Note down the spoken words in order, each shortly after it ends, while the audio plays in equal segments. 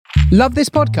Love this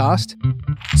podcast?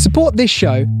 Support this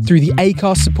show through the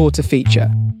Acast supporter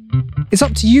feature. It's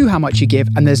up to you how much you give,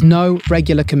 and there's no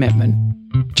regular commitment.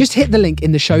 Just hit the link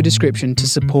in the show description to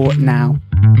support now.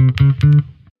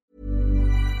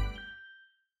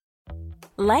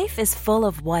 Life is full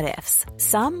of what-ifs.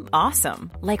 Some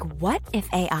awesome, like what if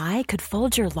AI could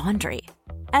fold your laundry?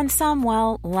 And some,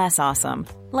 well, less awesome,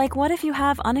 like what if you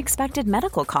have unexpected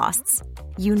medical costs?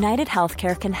 United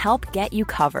Healthcare can help get you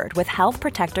covered with Health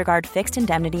Protector Guard fixed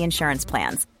indemnity insurance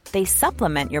plans. They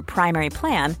supplement your primary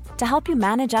plan to help you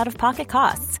manage out-of-pocket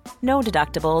costs. No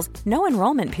deductibles, no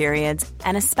enrollment periods,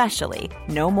 and especially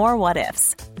no more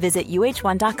what-ifs. Visit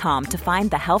uh1.com to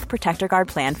find the Health Protector Guard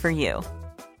plan for you.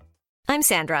 I'm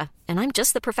Sandra, and I'm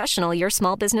just the professional your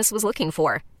small business was looking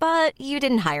for. But you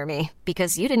didn't hire me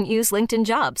because you didn't use LinkedIn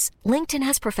Jobs. LinkedIn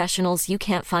has professionals you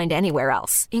can't find anywhere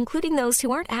else, including those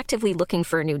who aren't actively looking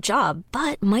for a new job,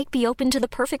 but might be open to the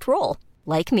perfect role,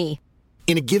 like me.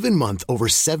 In a given month, over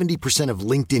 70% of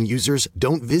LinkedIn users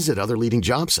don't visit other leading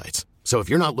job sites. So if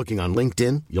you're not looking on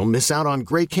LinkedIn, you'll miss out on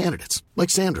great candidates like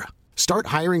Sandra. Start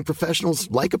hiring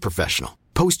professionals like a professional.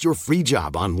 Post your free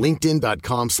job on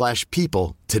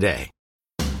linkedin.com/people today.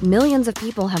 Millions of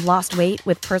people have lost weight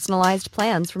with personalized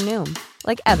plans from Noom.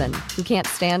 Like Evan, who can't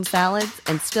stand salads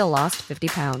and still lost 50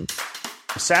 pounds.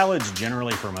 Salads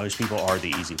generally for most people are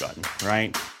the easy button,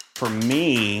 right? For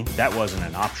me, that wasn't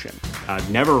an option. I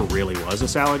never really was a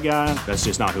salad guy. That's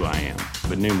just not who I am.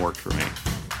 But Noom worked for me.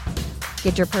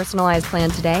 Get your personalized plan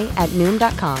today at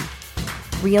Noom.com.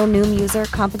 Real Noom user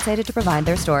compensated to provide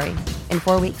their story. In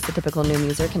 4 weeks, the typical Noom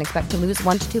user can expect to lose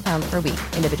 1 to 2 pounds per week.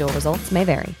 Individual results may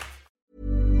vary.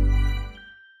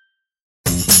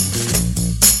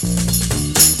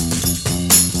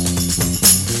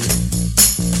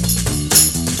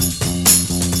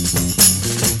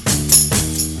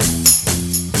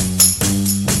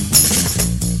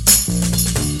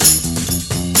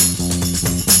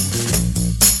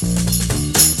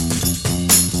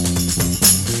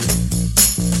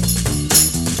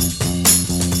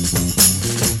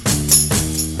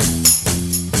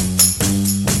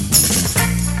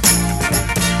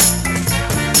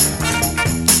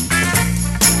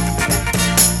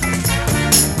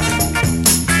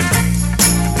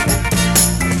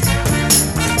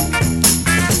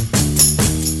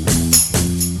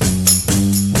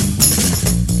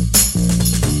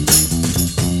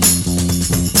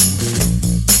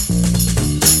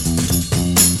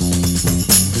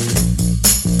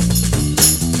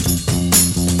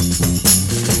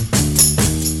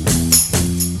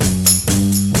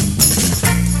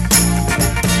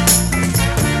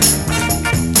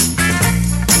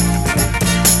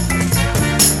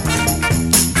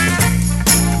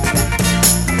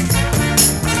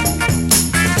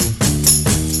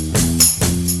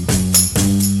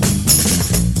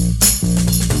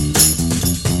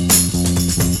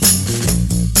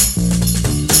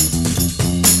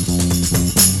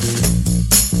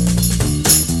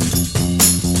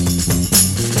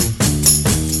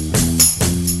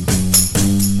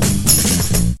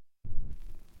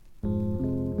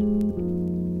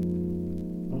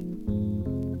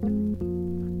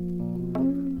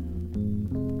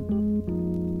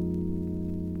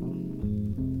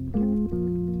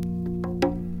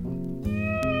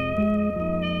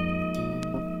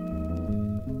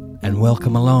 And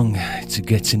welcome along to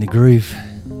Get in the Groove.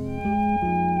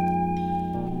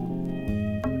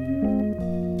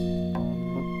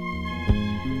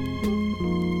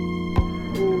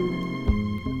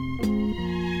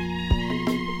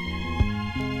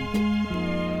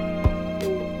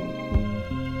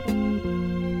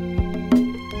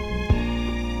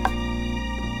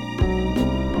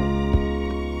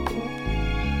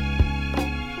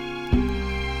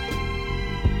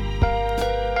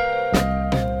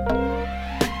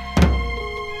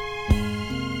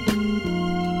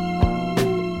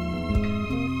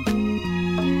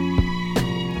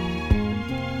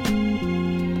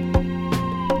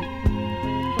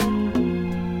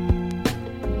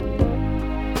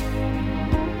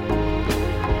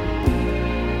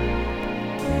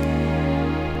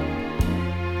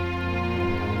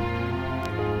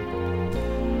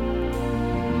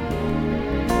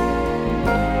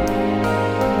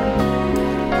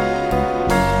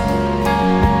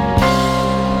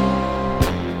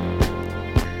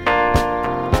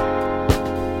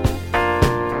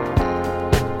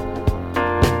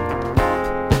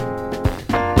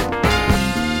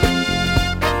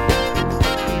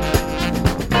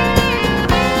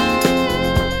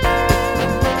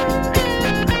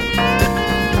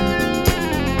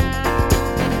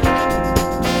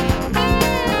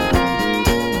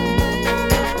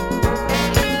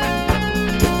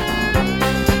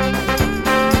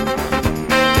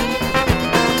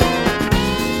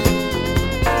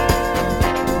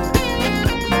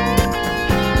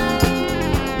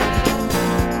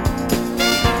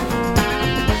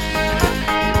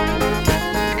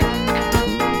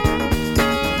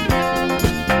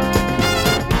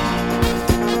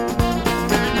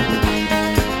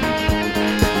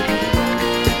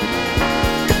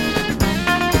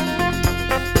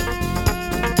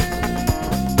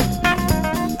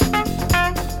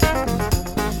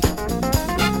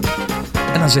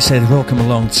 As I said, welcome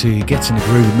along to Get in the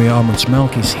Groove with me, Armands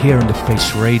Melkis, here on the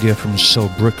Face Radio from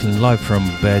Soul Brooklyn, live from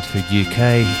Bedford,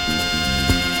 UK.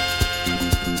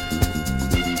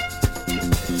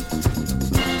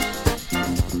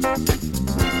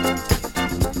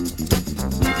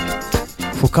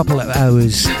 For a couple of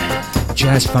hours,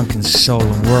 jazz, funk and soul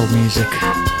and world music.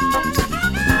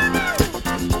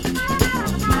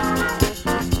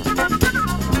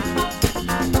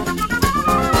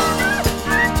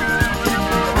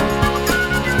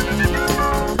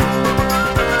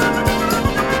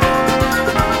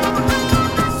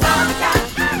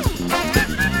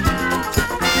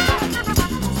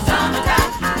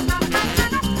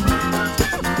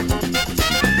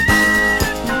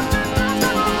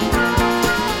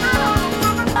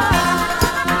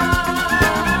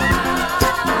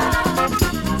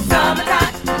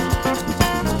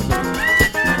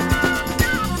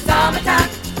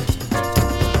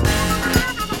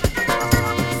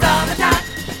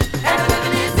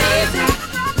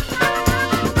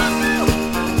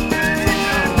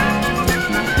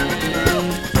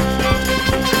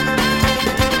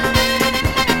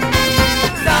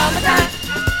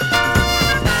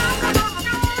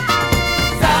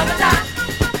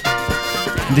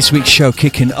 This week's show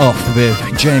kicking off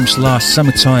with James Last,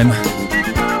 Summertime.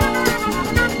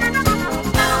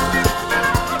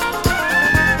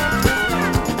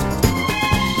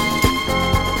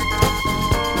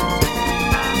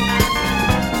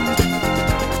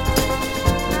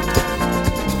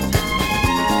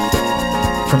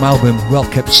 From album Well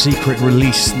Kept Secret,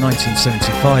 released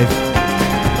 1975.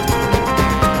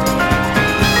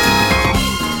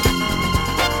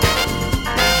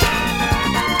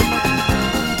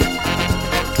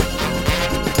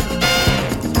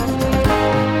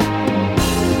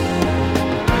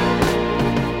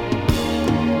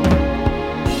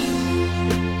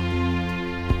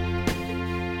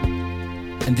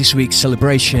 This week's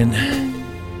celebration,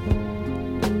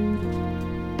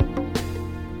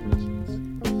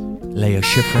 Leo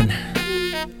Schifrin.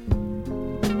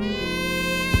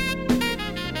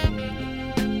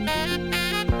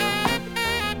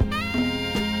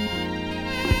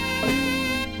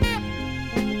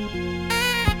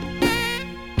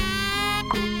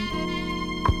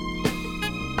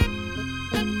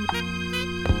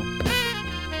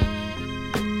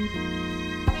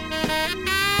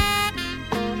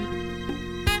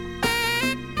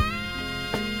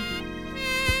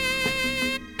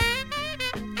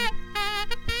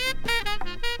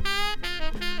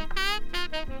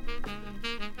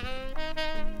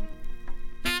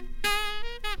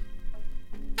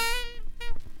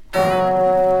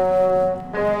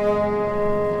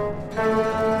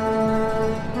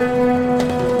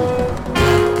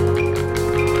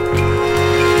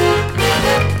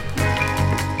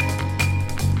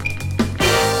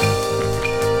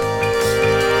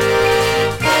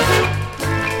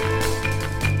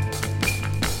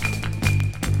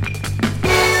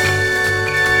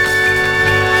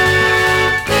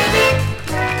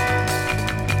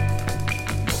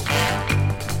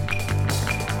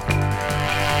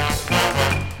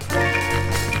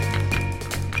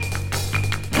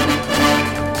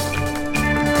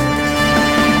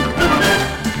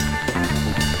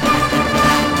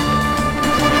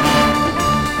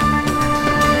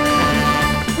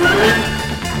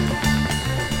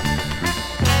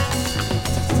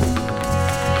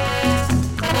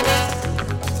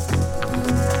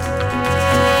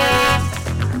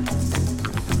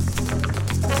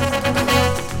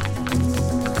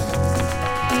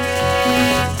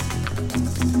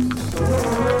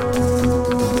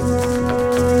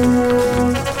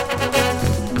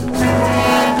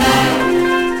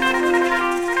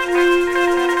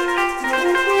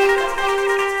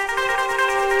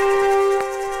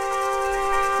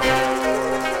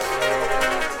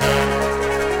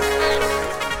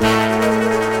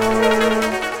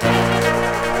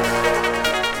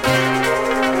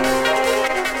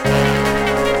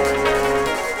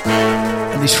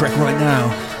 This track right now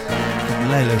from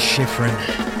Lalo Schifrin,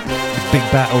 The Big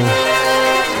Battle,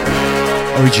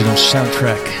 original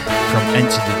soundtrack from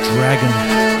Enter the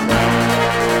Dragon.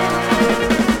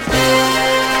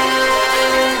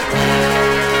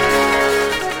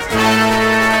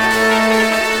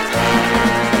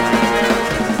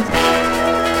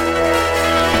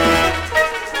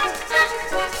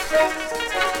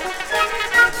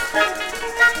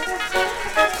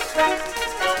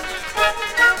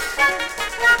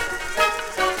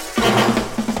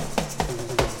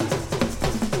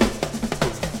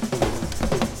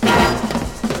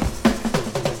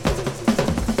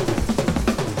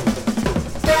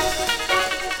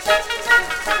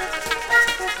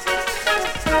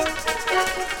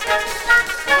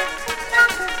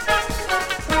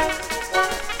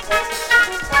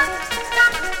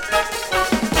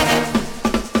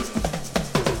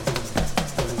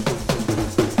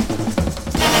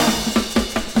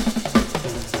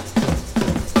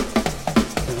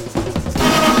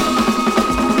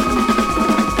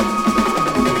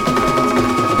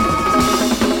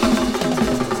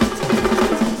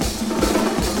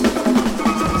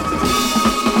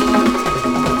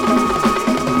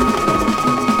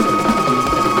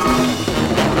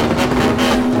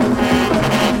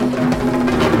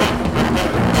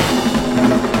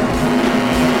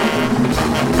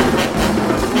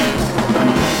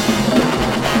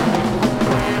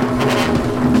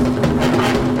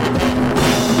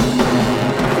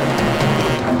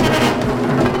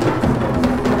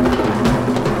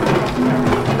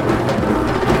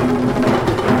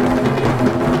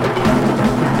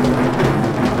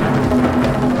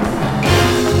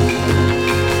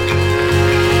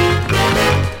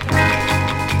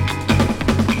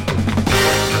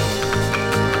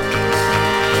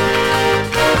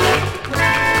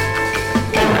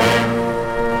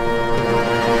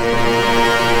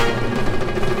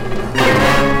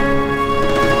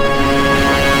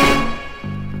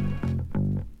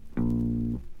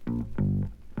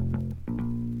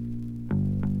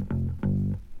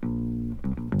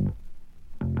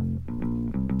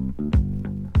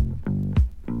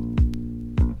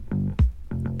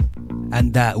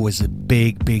 And that was a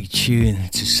big, big tune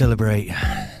to celebrate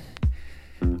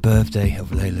birthday of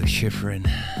Layla Schifrin.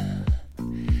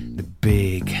 The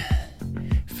big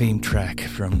theme track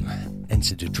from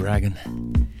Enter the Dragon.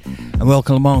 And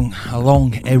welcome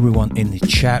along everyone in the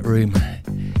chat room,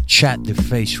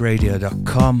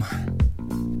 chatthefaceradio.com.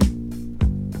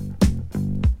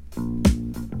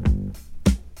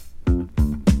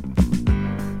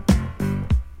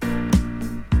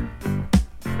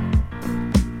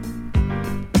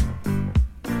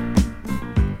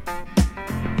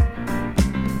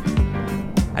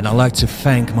 And I'd like to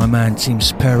thank my man Tim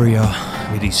Sperrier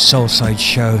with his Soulside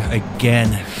show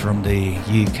again from the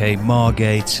UK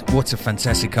Margate. What a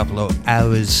fantastic couple of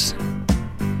hours.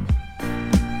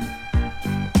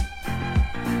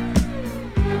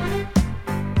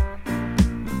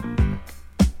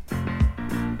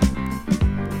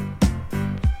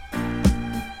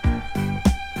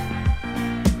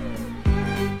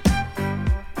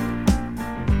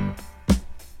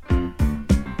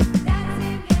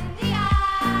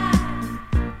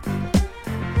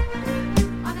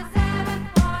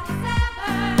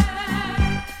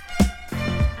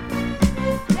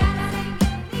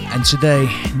 Today,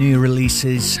 new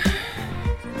releases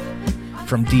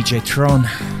from DJ Tron,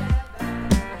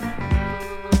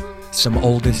 some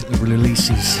older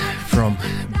releases from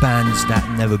bands that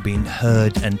never been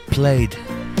heard and played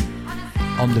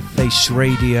on the Face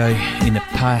Radio in the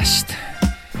past,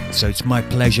 so it's my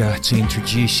pleasure to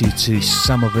introduce you to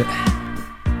some of it.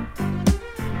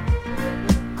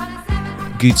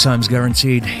 Good times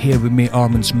guaranteed, here with me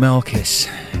Armands Melkis,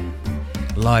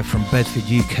 live from Bedford,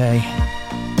 UK.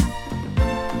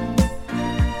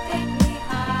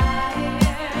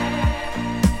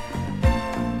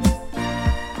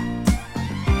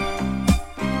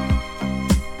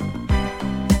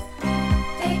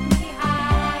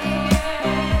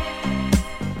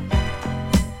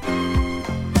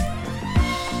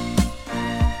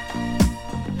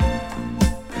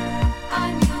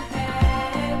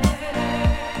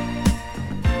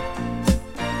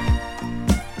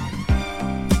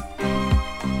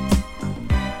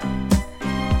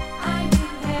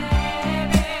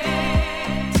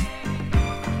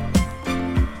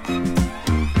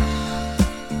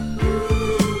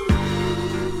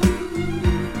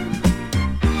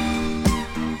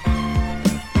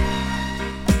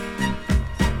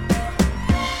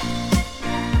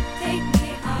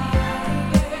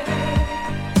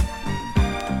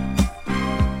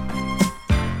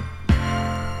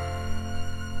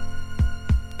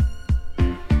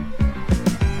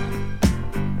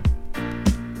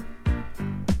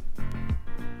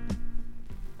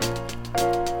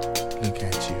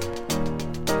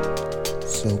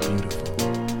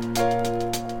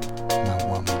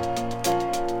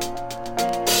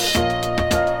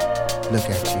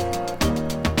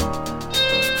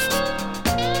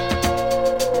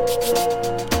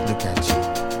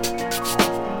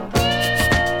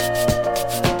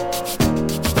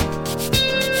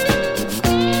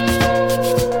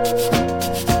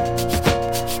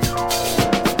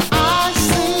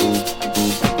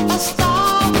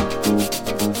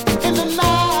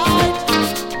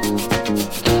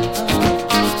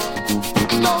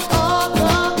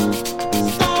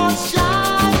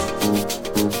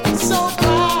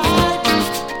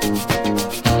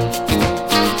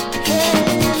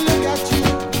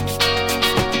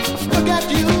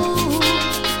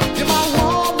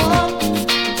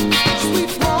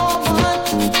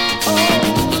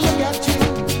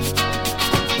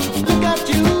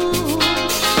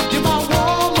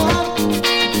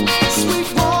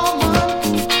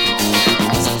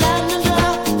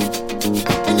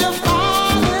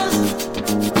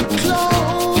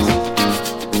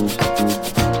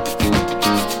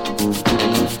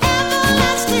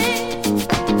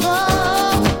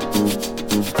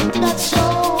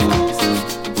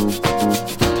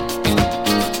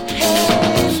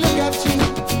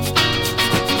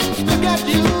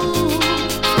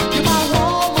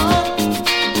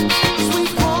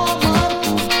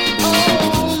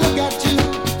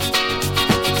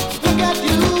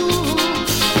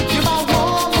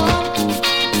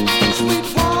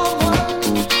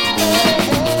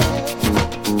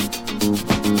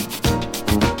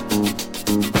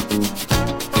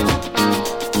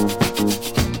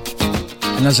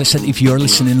 And as I said, if you're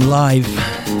listening live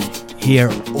here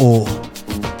or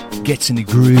get in the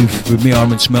groove with me,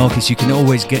 Armands Melkis, you can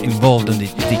always get involved on the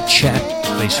chat,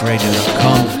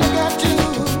 faceradio.com.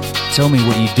 Tell me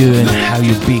what you're doing, how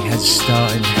your beat has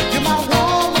started,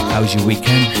 how's your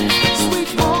weekend,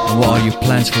 and what are your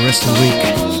plans for the rest of the week.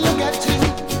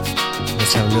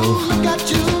 Let's have a little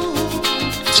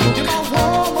talk.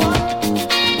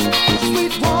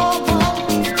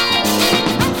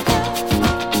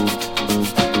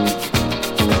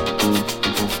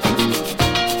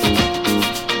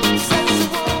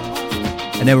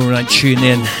 And everyone like tune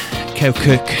in. Kel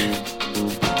Cook,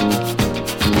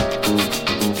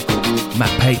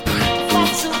 Matt Pape,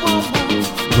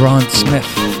 Grant Smith,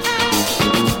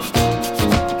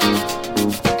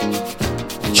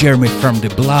 Jeremy from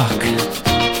the Block,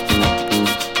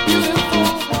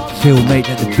 Phil Mate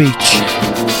at the Beach,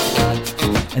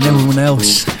 and everyone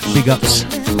else. Big ups.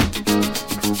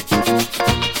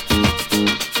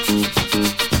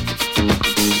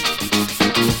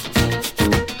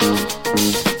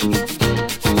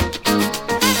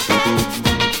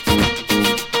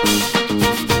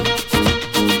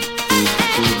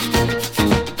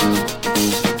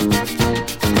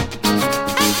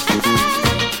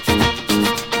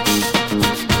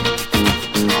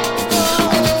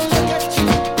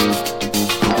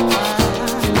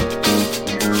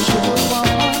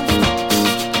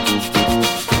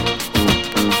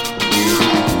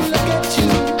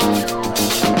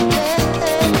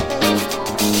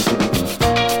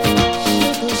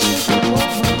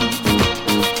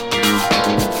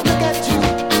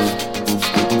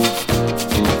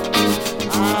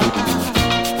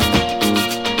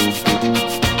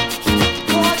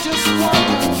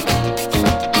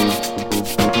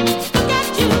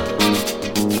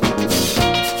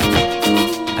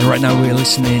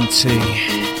 Listening to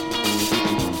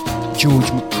George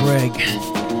McCraig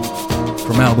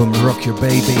from album Rock Your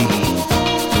Baby,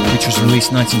 which was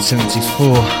released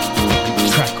 1974, a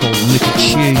track called Look at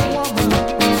You.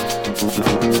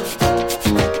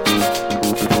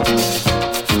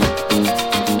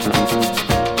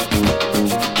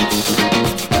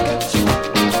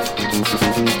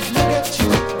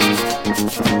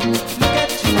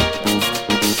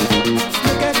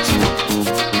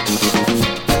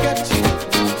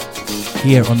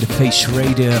 Here on the Face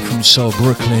Radio from Soul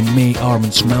Brooklyn, me,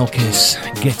 Armands, Melkis,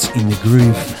 gets in the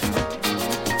groove.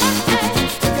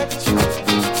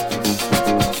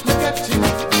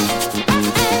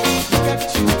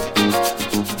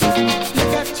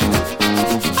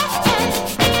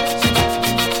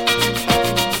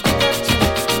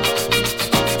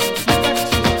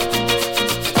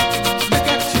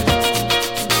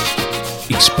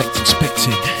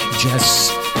 Expected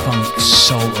jazz, funk,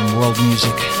 soul and world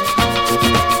music.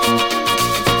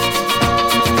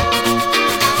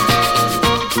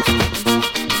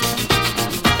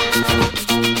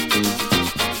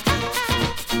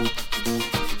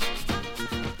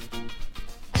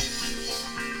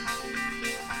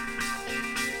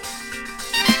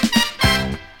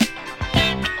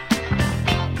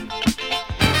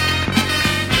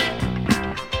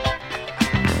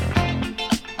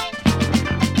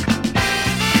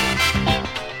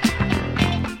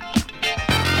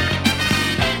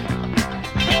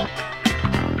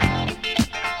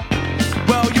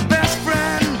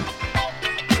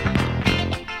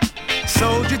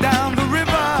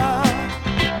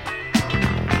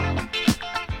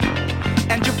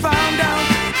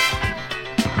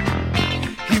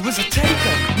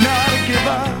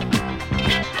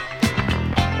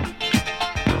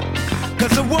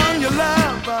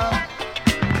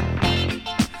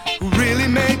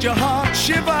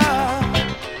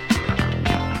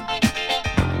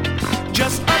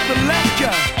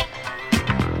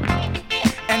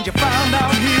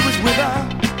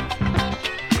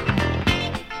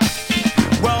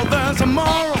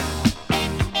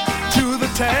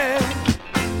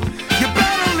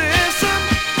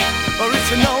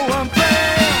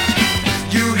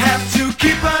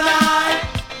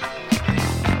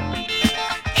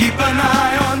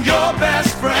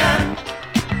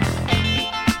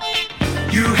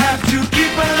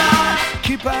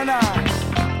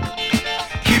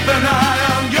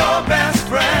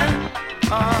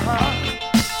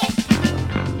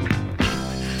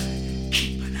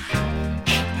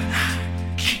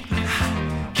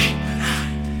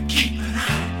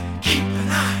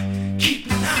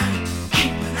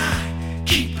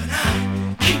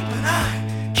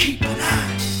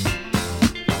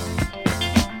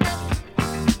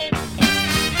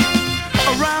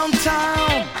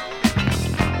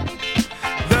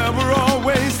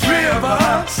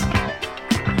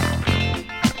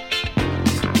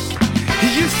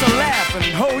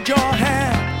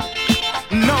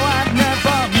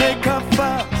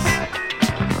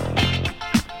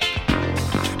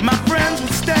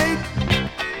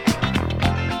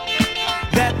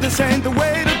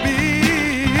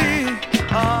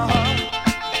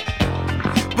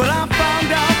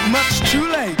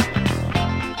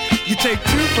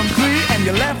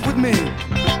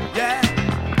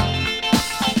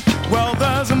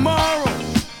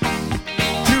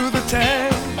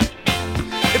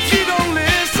 If you don't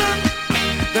listen,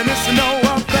 then it's no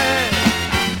affair.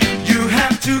 You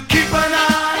have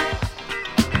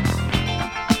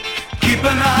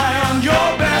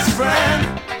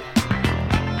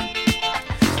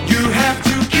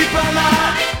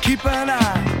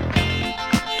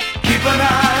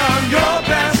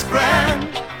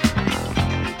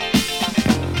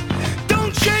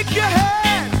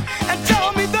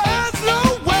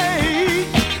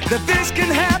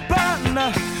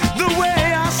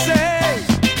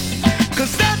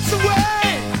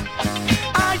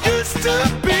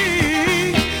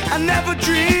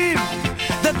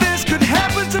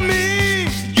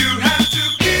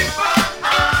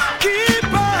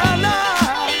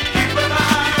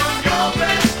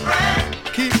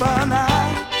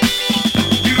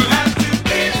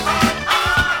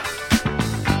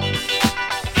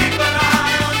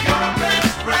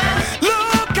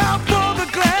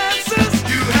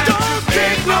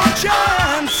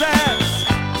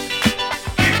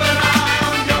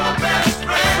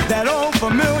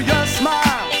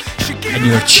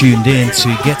You're tuned in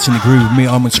to Get in the Groove with me,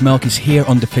 Armands, Melkis, here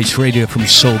on The Face Radio from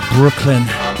Seoul, Brooklyn.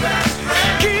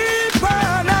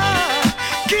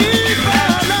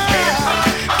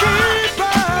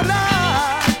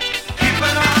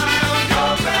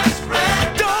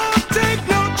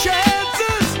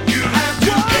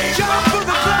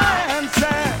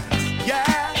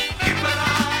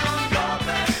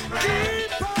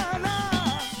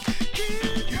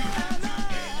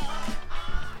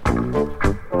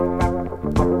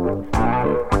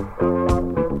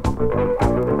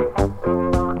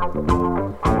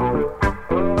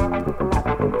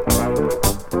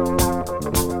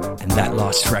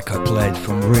 Track I played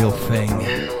from Real Thing.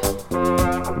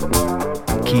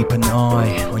 Keep an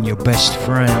eye on your best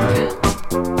friend.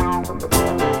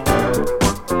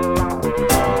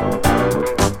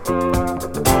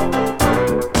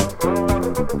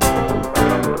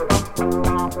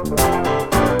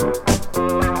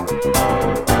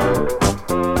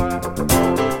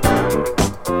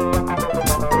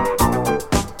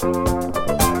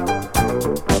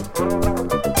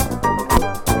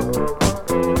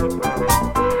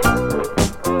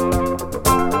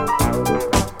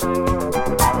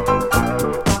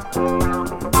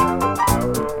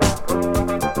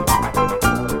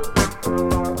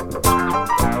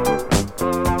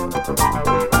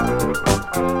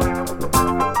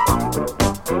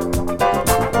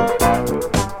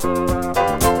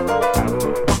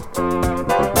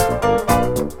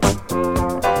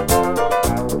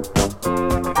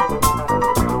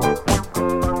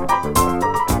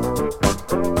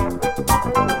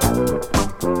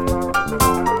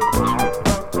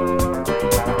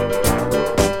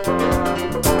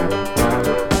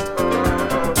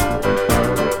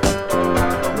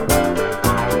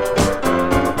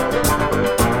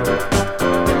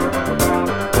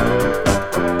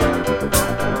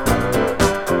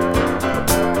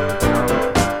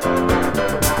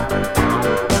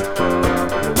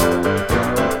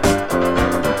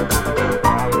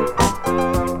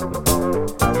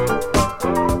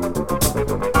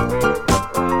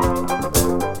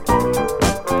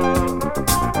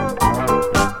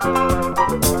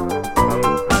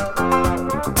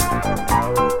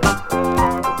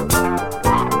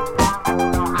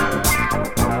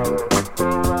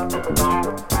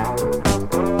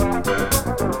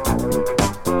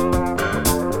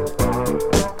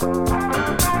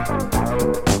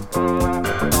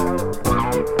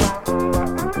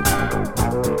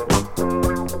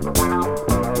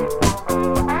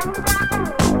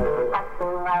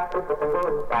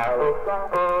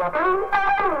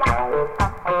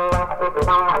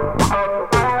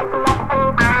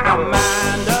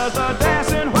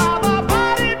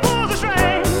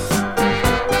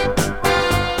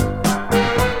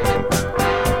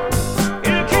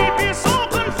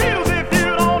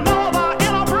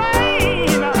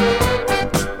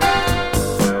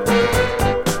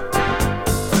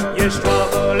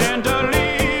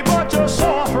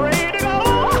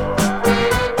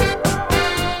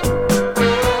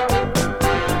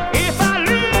 If I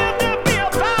live to be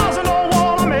 1,000, don't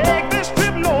wanna make this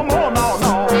trip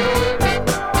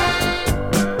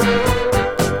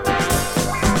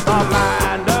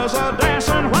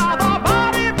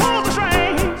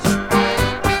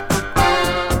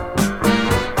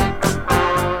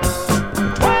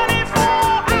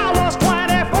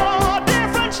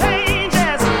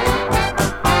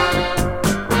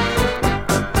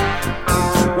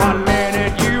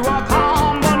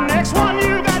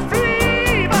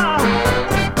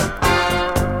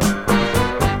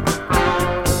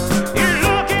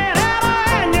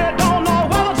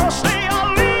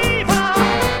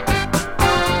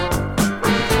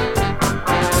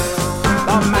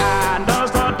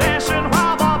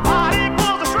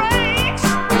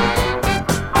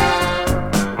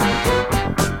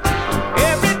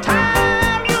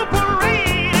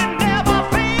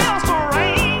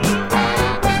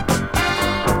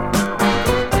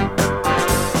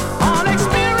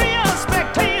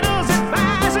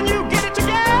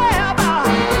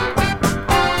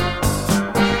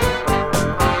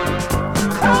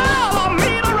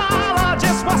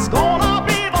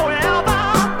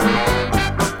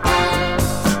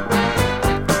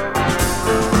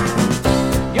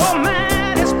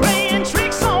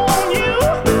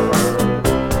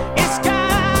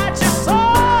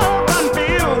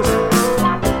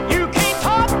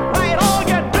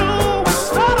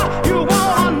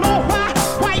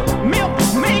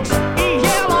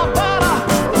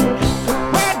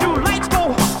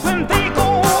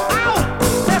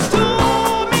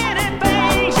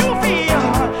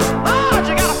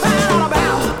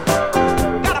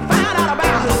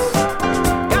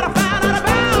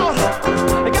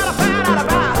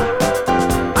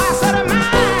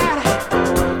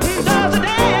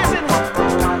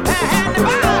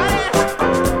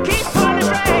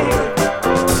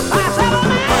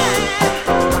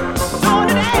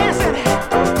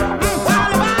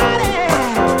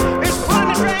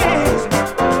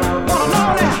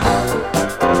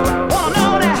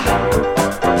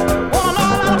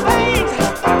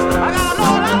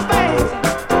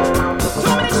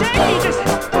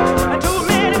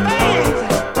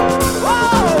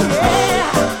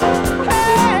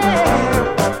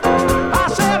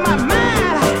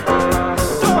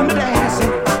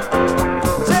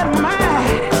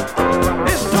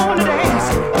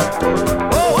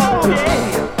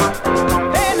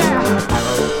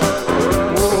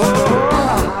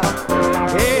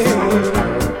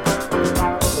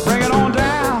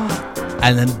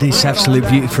This absolute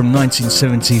beauty from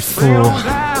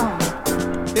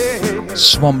 1974,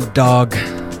 Swamp Dog,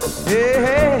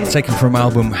 taken from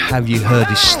album Have You Heard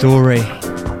His Story,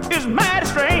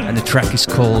 and the track is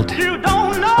called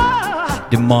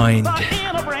The Mind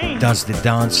Does the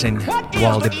Dancing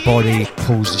While the Body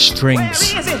Pulls the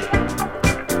Strings.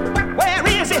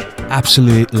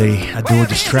 Absolutely adore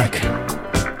this track.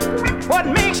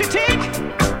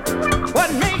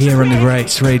 Here on the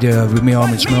Greats Radio with me,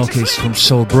 Armands Melkis from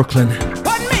Seoul, Brooklyn.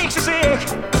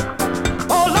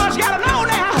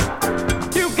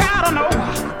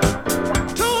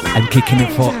 And kicking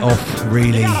it off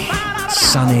really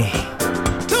sunny.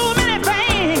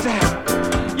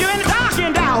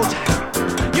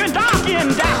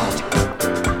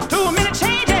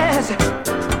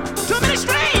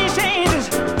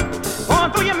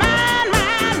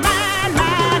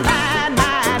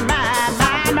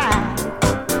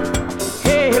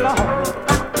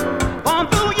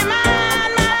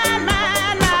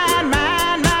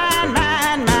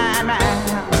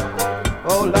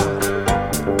 Oh Lord.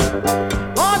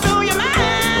 Oh, do you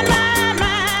mind, mind,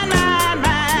 mind, mind?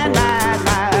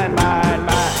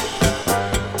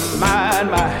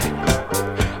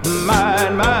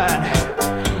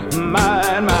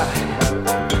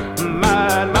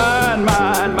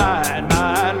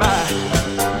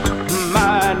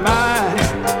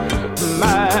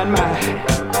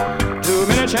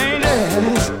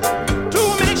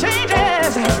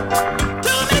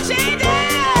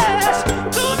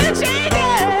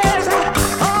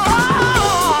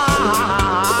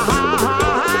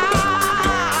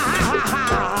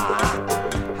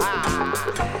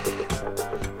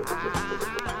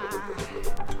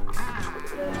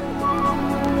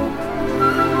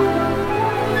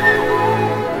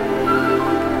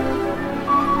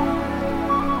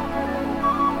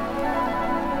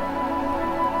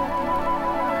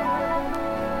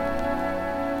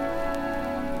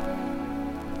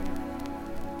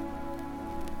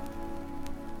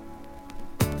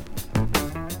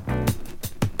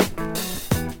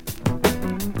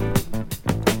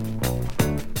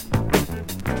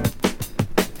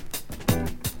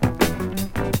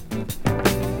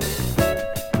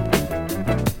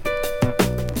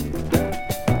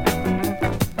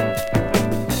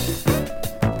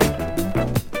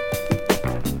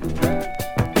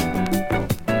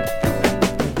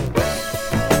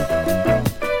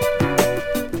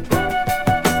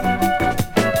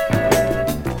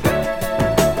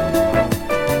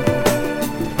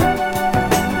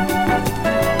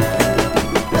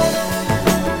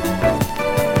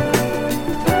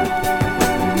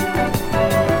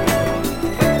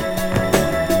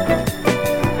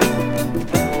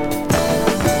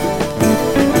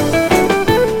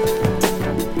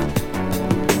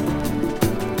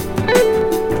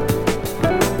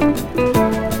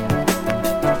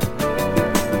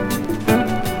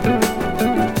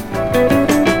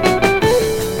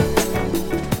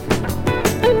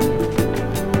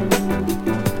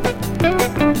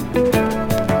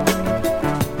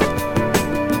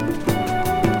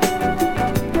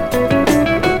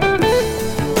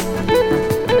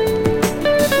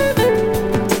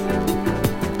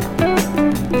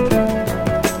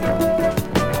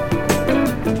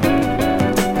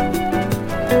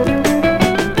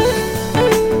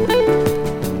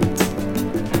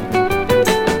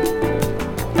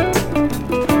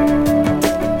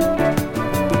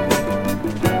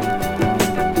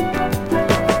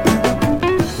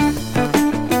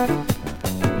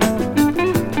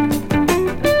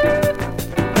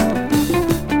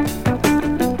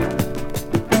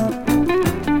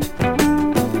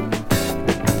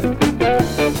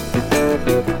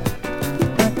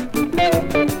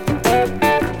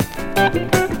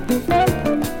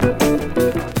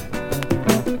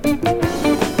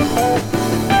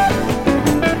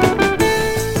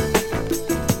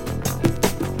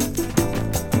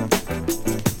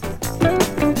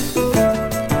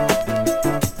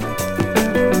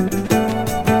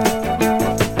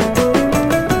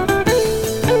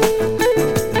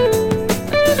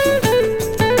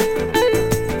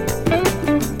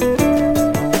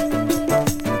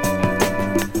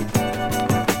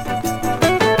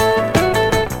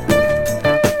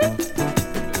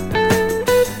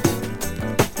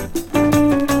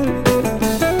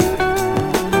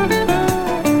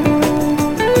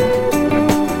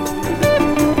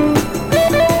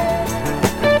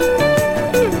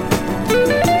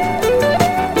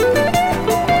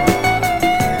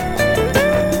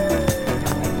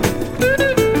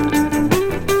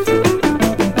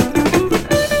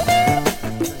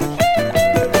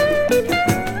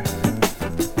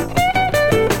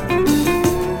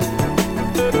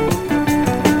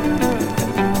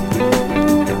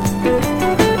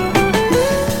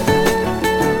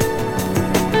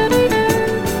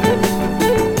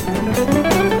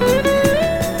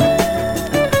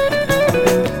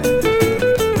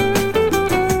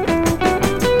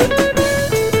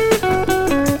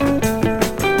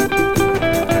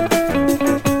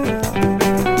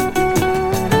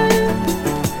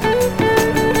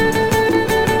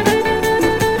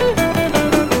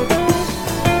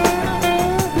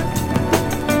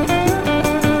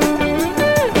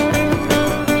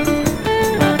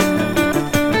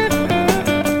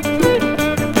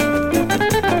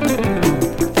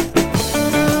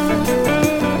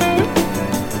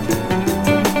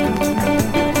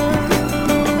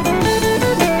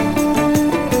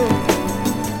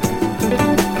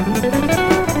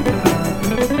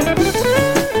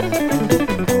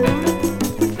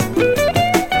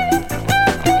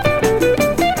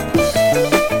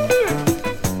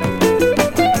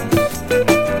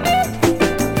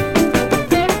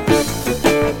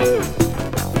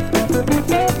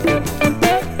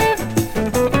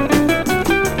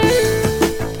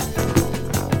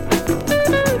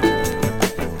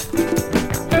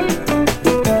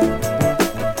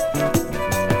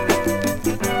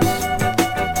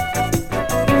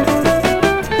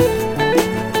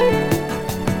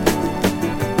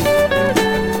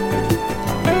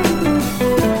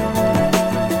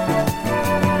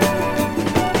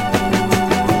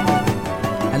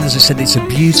 And as I said, it's a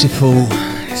beautiful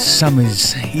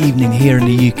summer's evening here in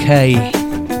the UK.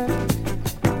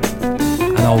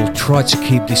 And I'll try to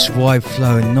keep this vibe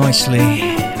flowing nicely.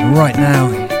 And right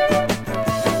now,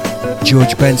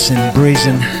 George Benson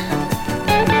breezing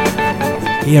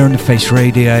here on the Face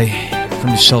Radio from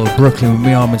the soul of Brooklyn with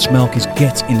me, Armands, Melkis.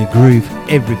 Get in the groove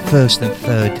every first and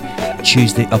third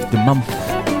Tuesday of the month.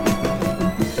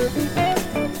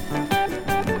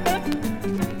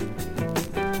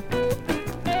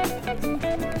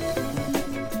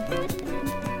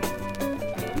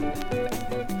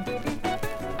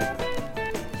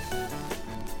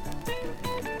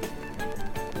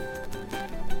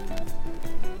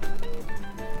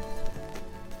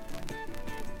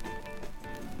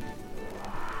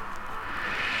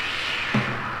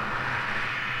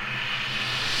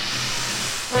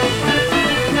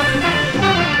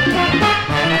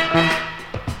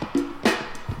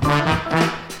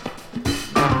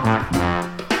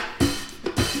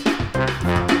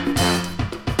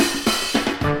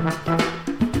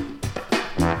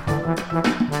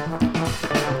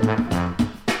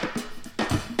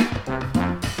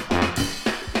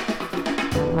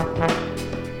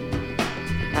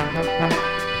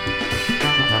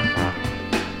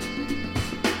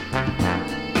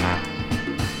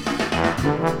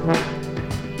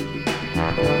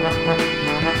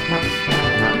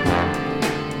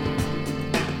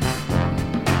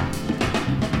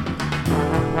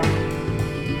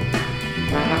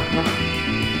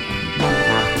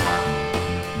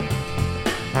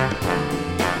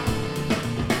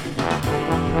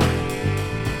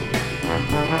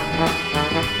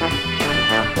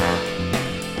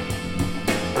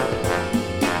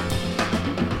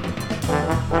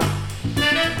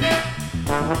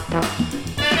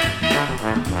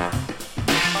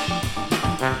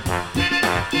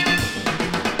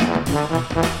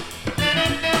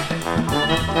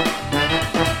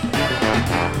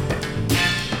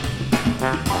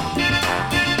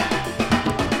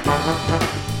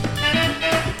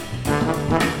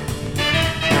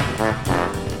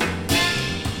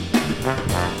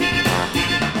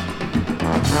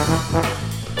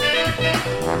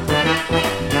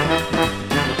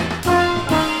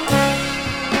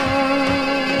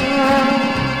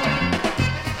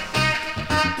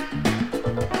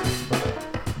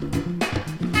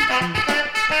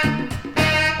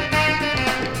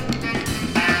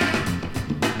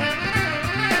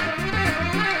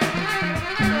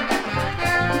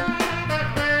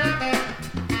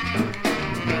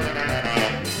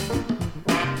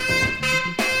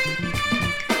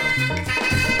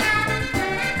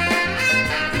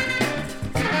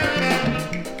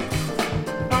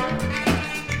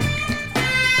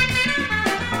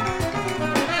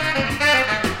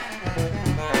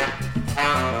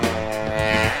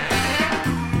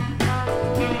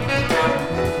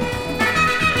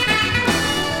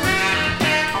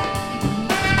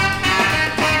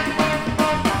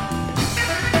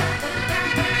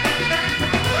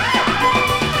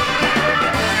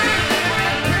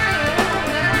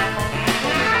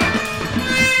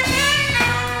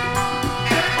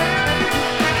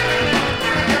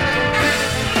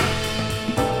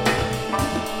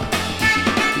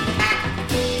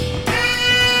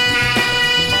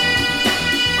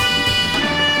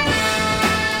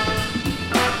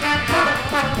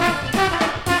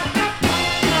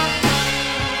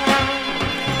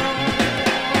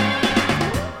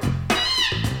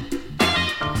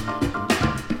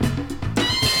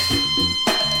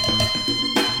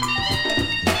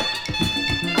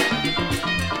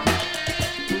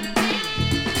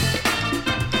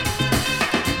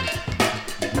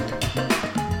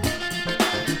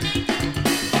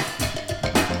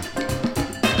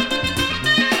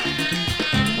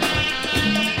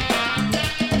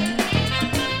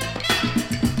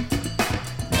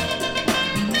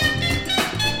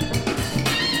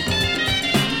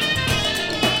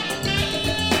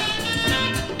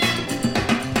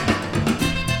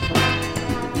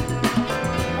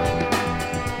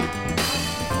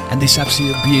 This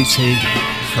absolute beauty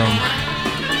from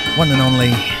one and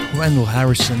only Randall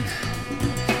Harrison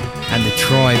and the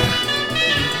Tribe.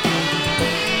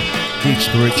 Deep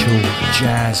spiritual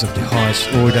jazz of the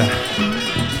highest order.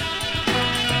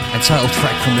 A title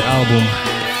track from the album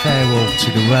Farewell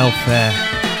to the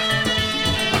Welfare.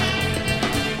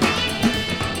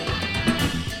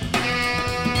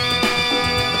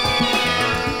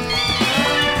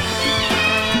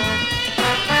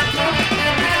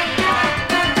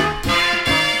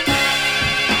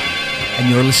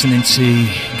 You're listening to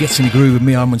Get in the Groove with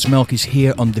me, Armands, Melkis,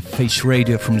 here on the Face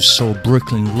Radio from the Soul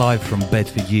Brooklyn, live from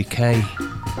Bedford, UK.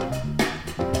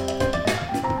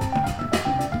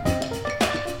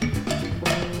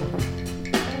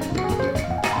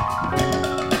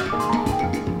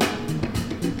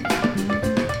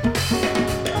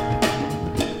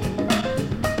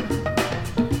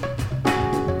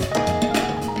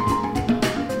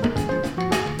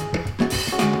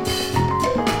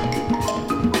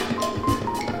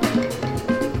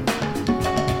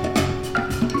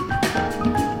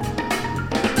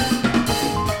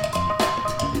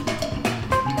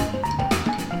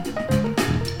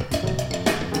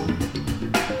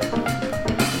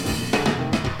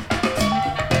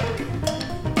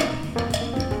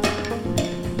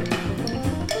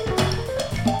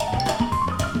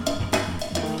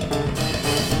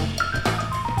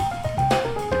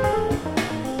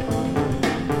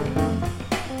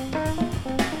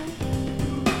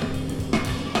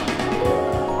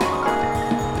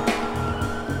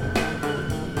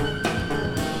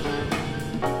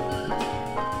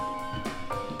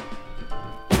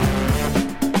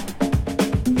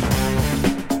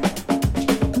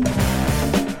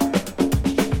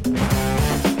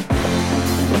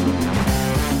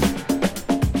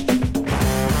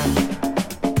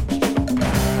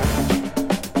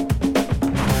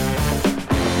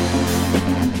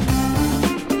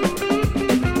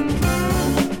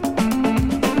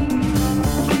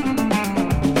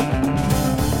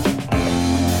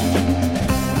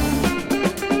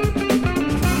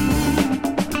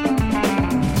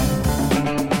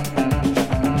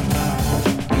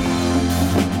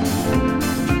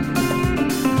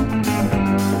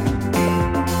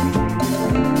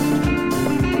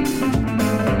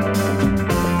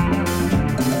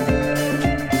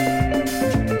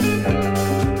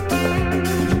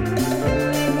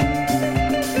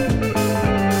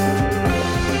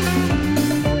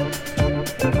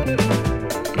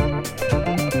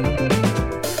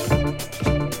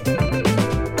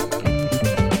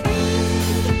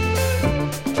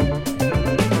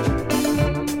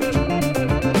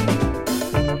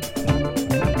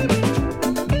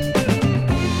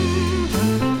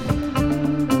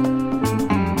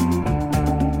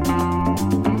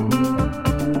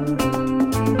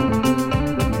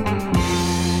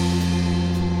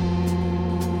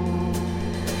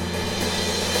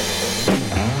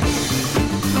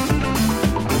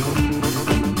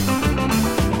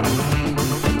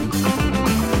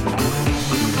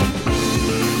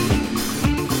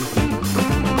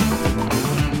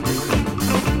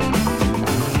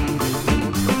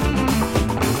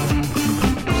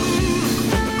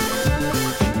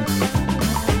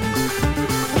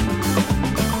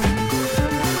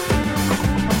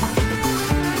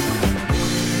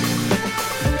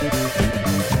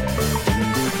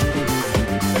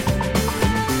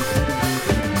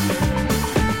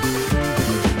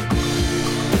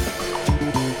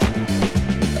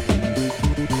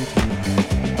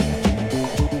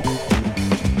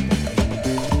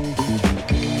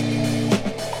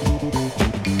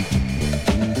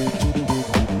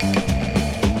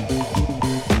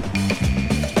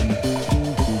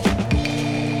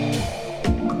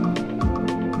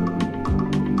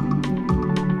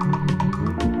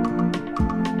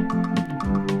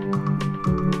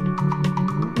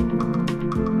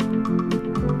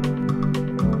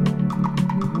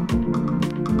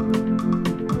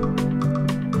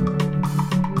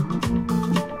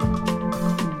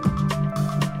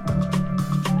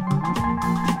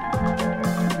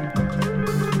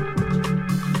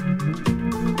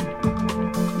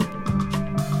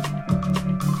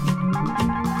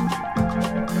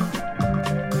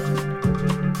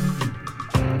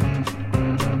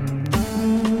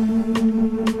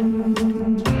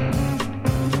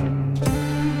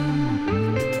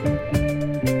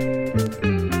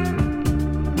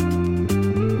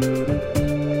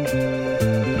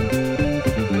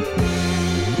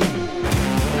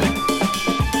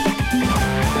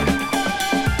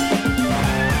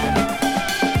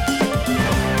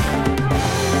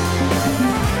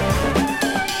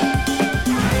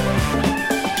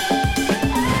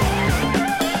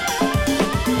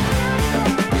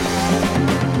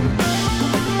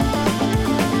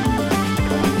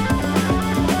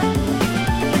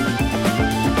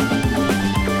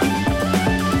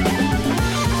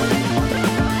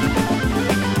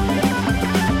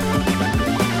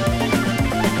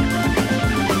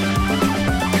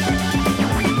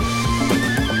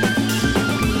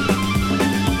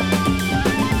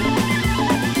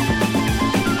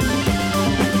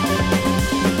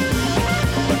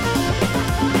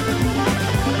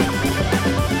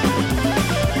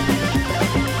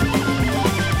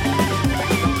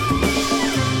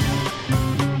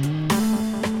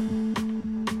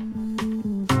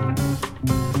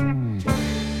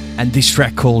 And this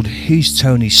track called Who's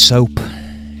Tony Soap?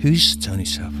 Who's Tony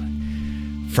Soap?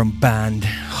 From band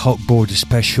Hot Border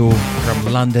Special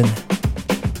from London.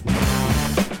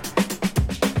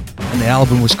 And the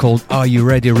album was called Are You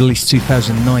Ready? Released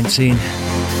 2019.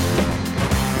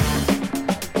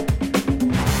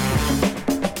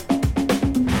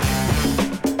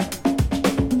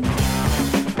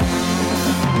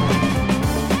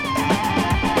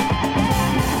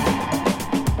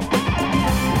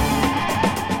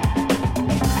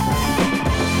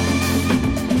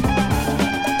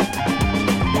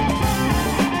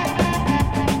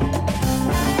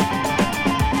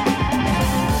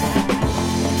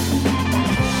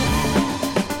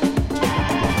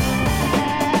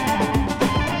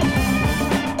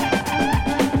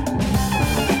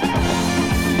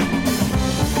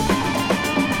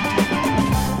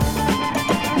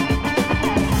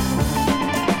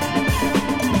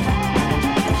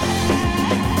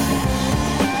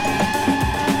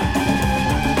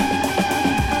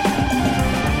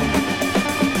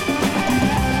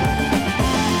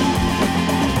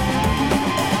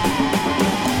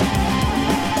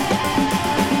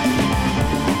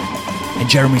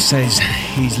 Jeremy says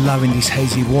he's loving this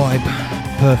hazy vibe,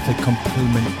 perfect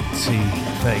complement to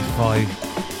 35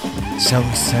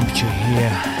 Celsius temperature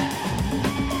here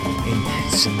in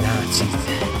Cincinnati.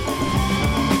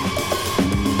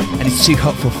 And it's too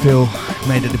hot for Phil,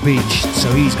 made at the beach,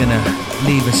 so he's gonna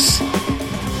leave us.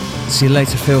 See you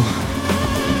later, Phil.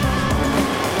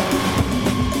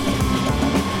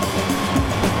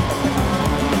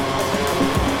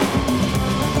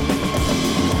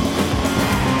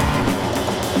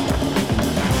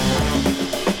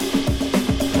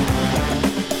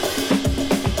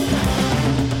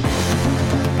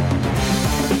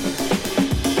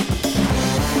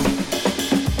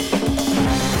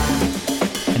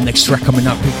 Next track coming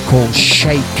up is called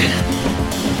Shake.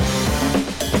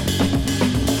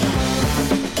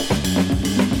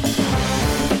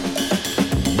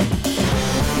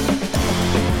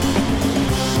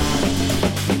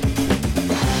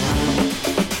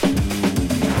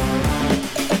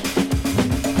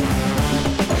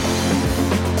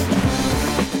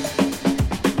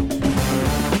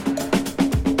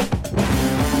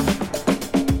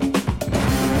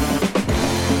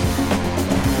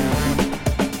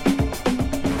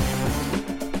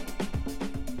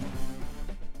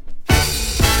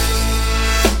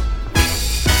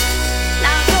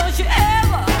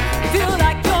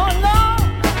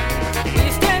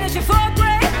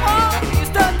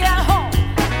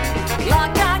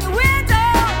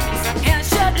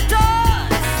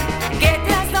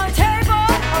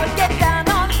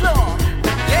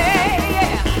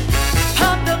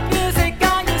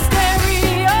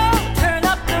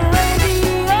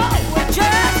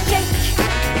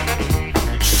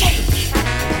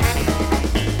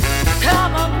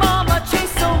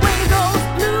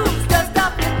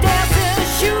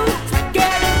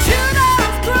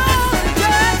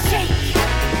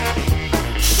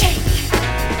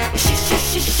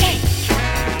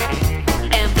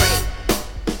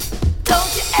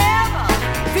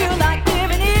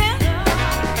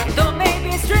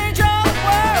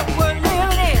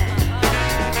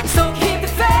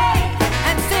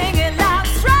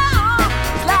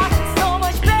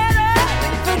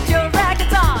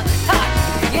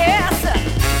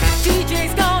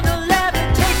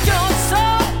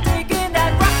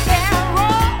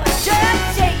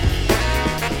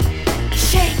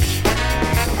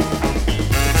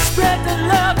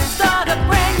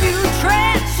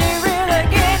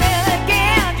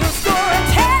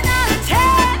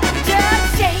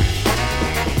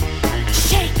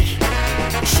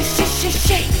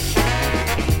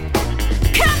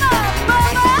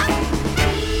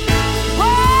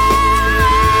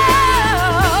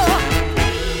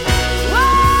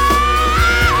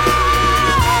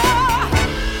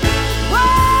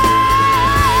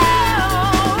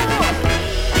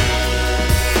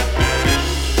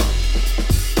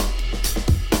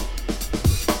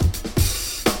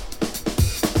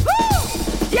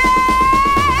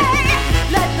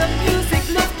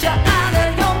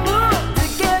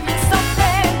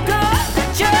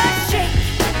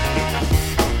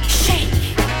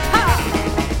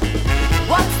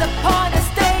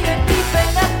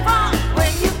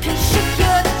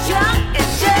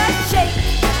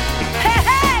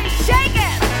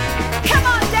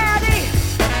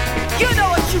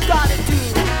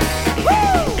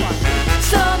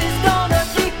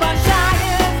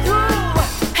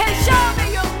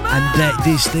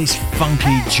 This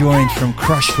funky joint from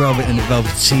Crushed Velvet and the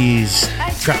Velveteers,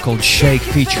 track called Shake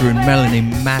featuring Melanie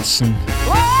Madsen.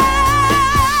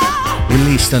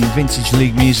 released on Vintage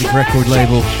League Music record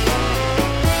label.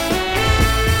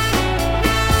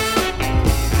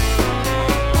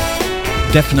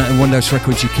 Definitely one of those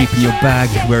records you keep in your bag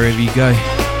wherever you go.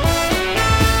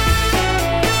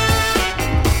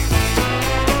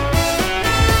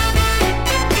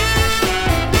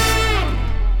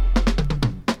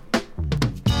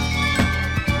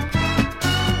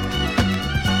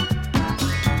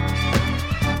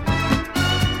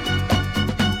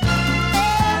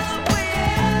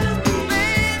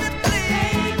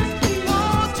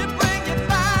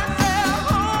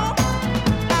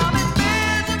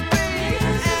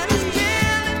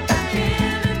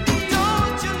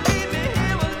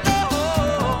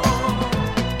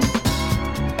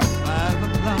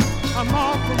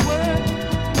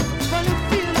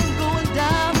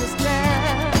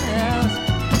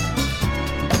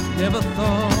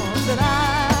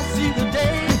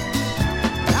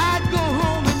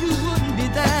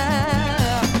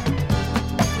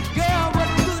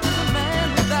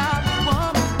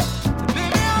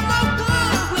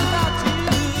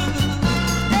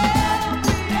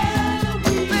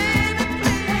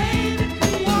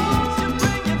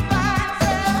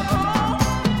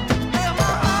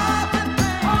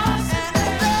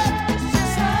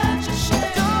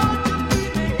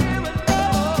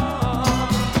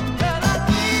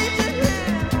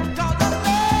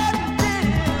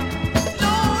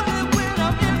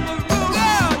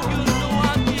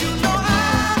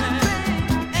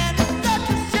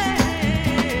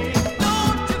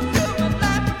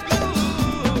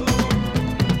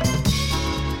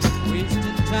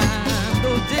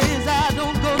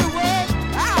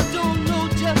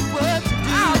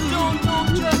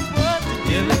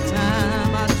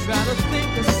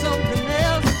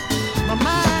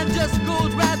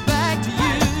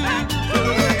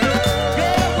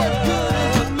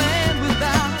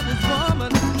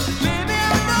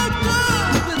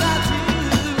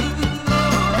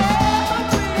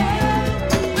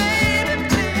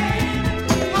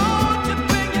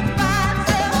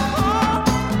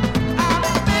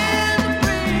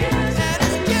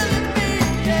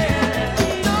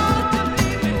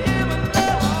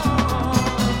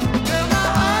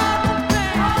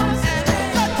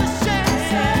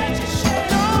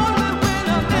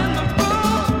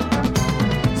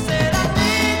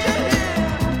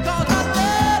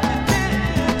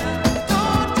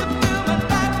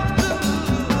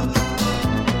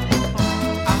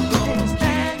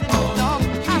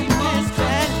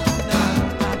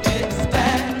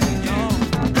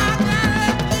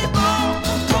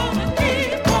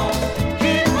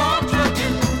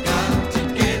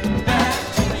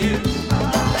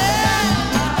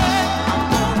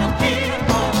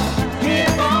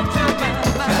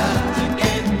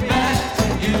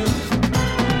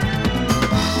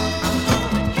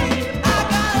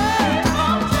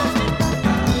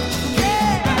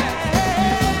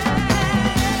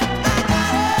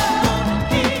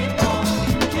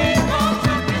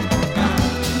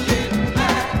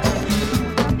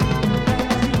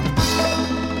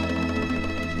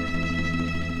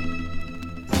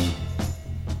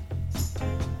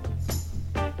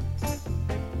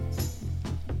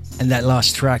 And that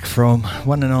last track from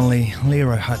one and only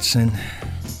Leroy Hudson,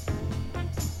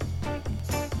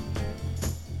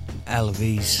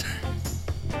 Alves.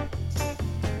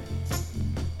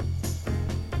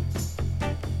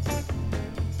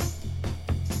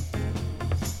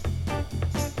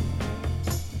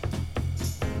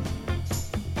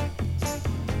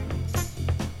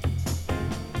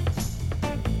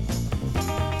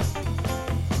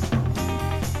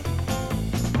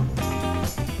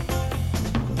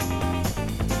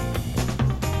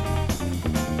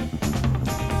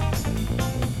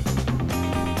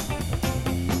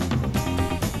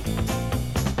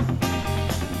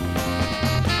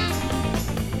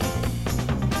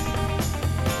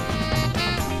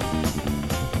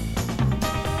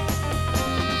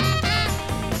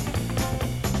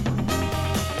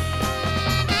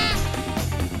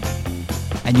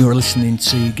 And you're listening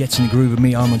to Get in the Groove with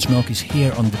me, Armands, Melkis,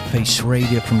 here on the Face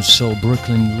Radio from Seoul,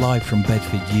 Brooklyn, live from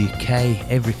Bedford, UK,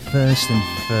 every first and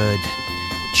third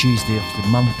Tuesday of the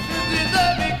month.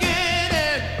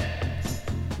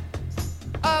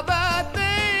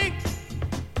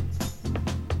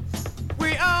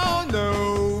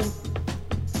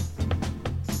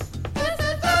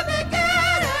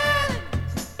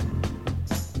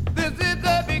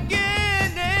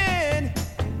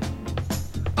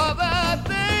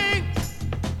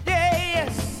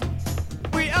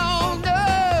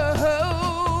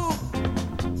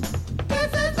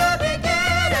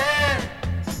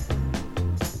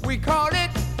 We call it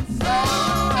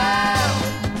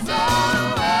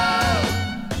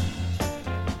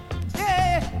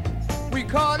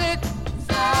call it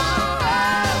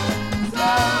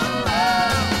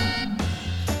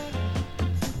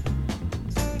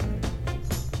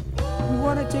we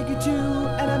wanna take you to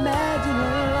an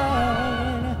imaginary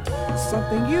land,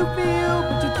 something you feel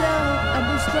but you don't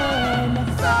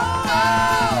understand.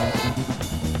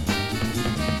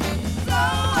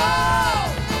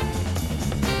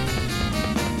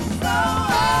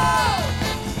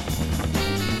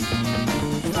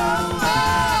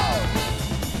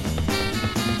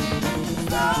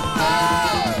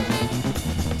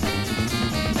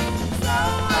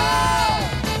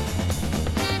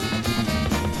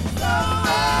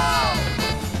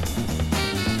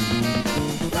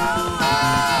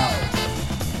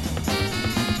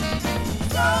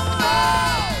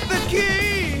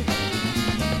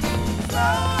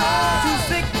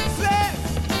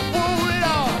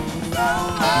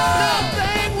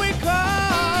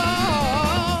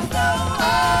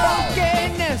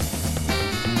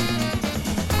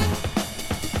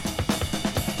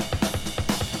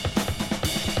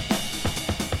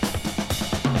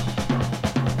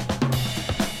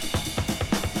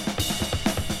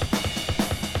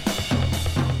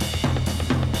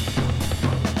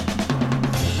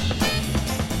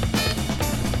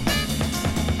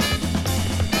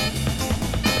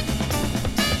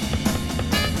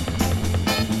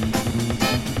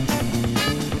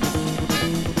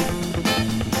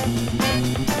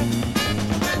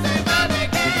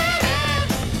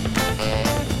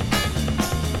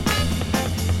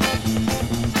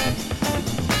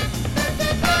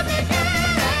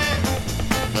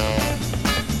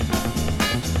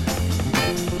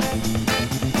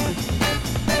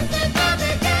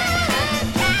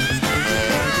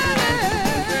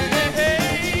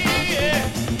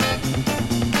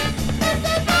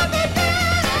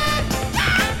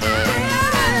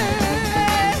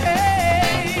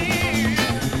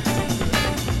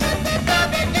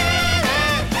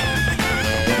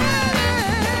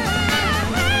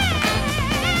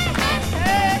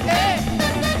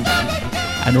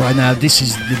 And right now, this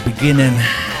is the beginning,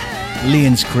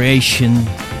 Leon's creation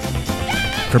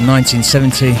from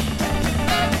 1970.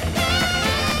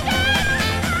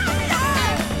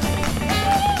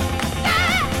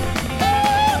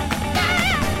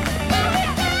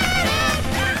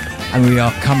 And we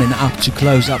are coming up to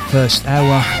close up first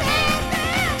hour.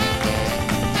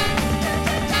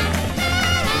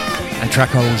 And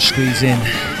track I will squeeze in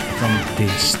from the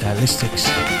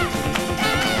Stylistics.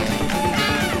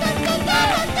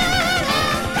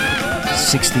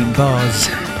 16 bars.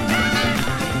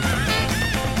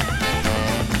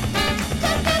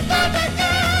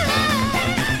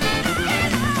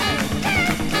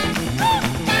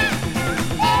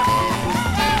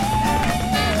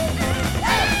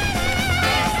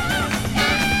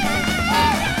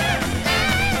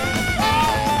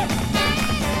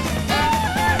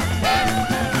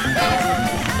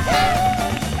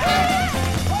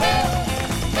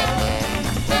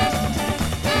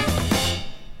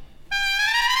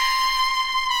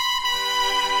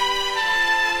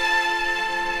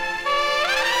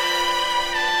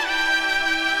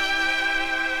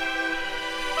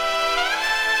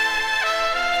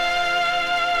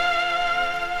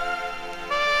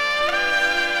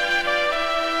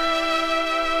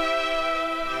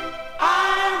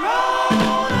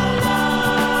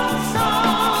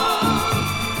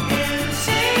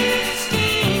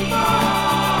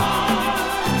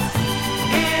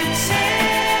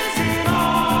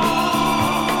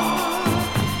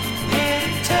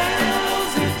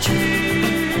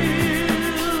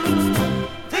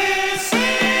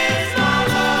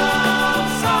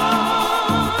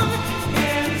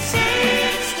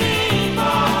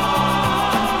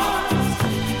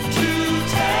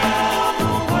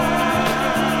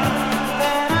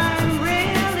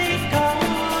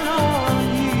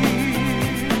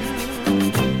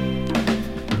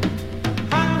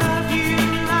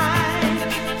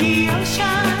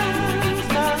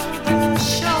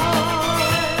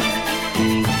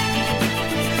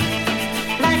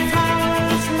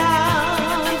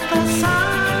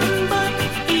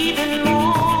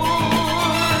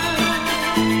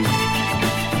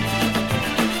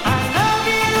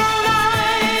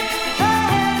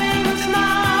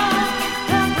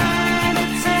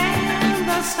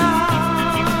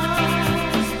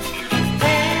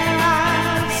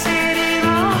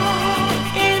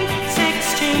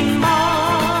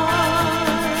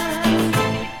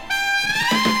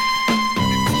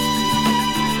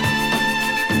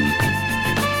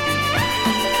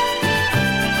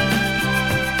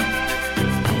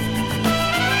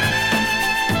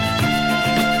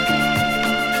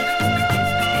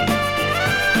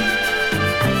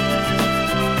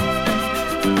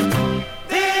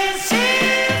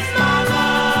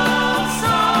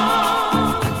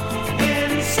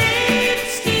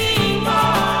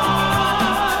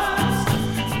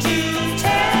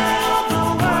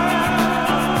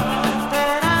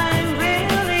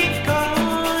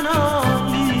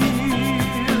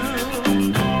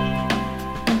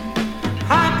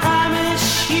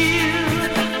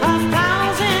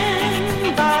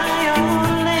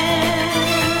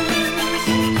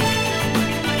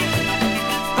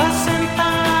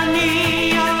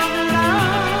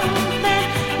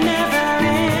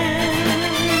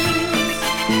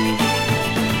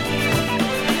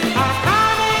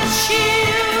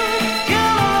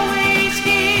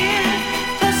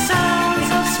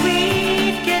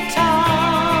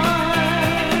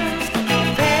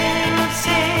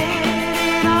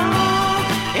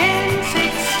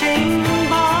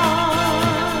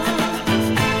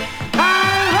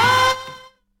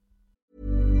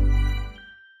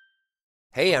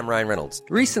 Hey, I'm Ryan Reynolds.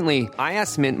 Recently, I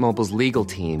asked Mint Mobile's legal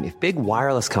team if big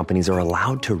wireless companies are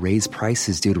allowed to raise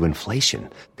prices due to inflation.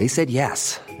 They said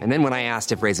yes. And then when I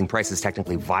asked if raising prices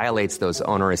technically violates those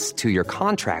onerous two-year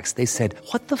contracts, they said,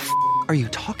 "What the f*** are you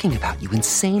talking about, you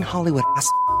insane Hollywood ass?"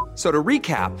 So to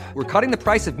recap, we're cutting the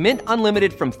price of Mint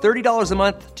Unlimited from $30 a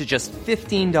month to just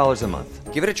 $15 a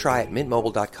month. Give it a try at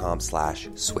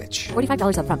mintmobile.com/switch.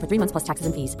 $45 up front for 3 months plus taxes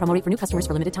and fees. Promo rate for new customers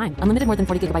for limited time. Unlimited more than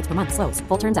 40 gigabytes per month. Slows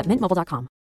full terms at mintmobile.com.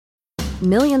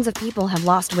 Millions of people have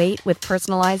lost weight with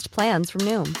personalized plans from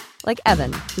Noom. Like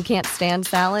Evan, who can't stand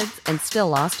salads and still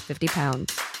lost 50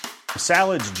 pounds.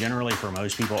 Salads generally for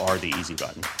most people are the easy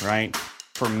button, right?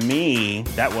 For me,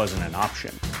 that wasn't an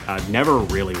option. I never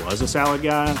really was a salad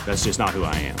guy. That's just not who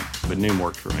I am. But Noom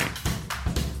worked for me.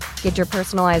 Get your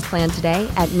personalized plan today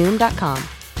at Noom.com.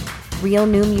 Real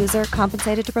Noom user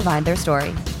compensated to provide their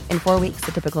story. In 4 weeks,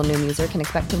 the typical Noom user can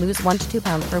expect to lose 1 to 2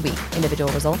 pounds per week.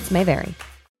 Individual results may vary.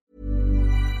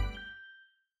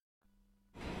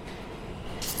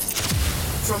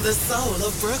 From the soul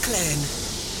of Brooklyn,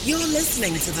 you're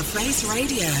listening to The Face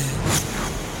Radio.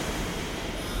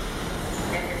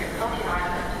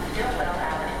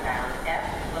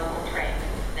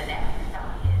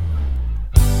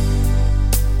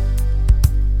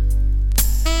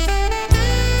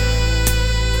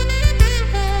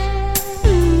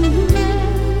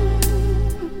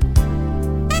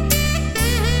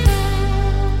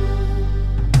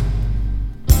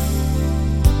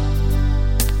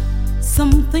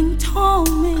 Something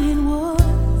told me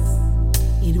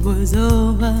it was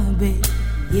over, babe,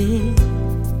 yeah.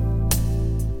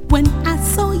 When I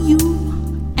saw you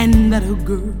and that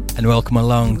girl. And welcome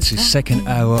along to second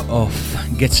hour of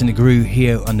Gets in the Groove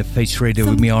here on the Face Radio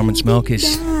with me, Armands,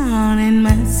 Melkis. Down in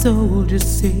my soul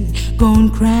just say, go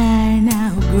and cry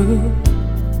now, girl.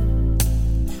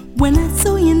 When I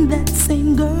saw you in that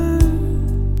same girl,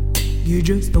 you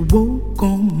just awoke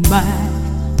on by.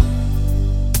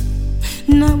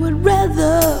 And I would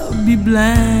rather be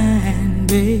blind,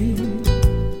 babe,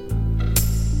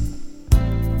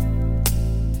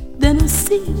 than to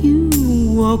see you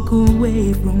walk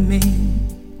away from me.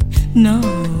 No,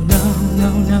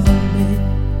 babe.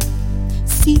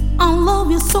 See, I love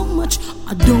you so much,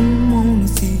 I don't wanna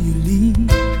see you leave.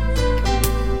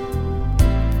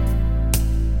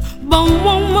 But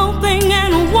one more thing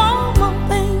and one more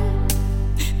thing,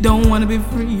 don't wanna be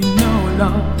free, no,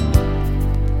 Lord.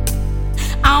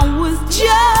 I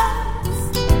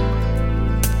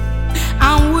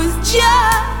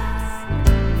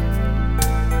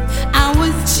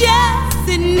was just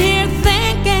sitting here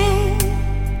thinking,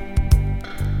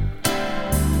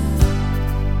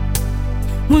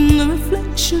 when the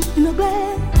reflection in a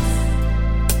glass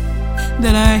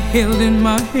that I held in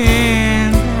my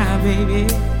hands, now baby,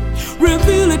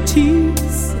 revealed the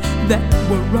tears that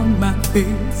were on my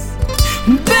face.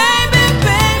 Baby,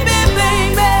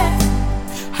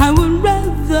 I would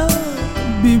rather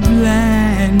be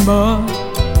blind, boy,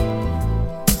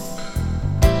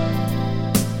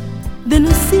 than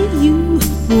to see you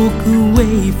walk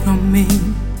away from me.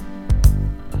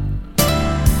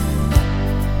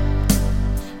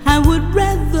 I would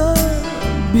rather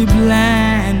be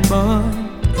blind, boy,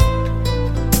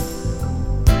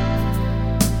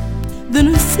 than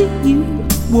to see you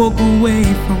walk away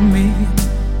from me.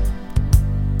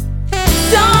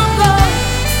 Don't go.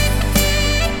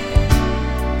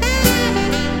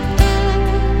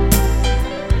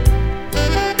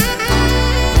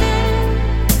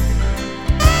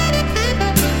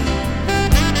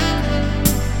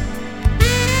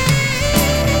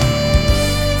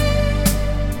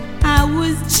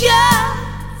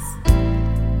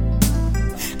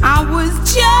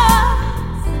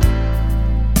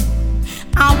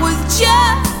 I was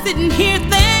just sitting here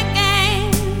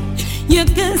thinking, your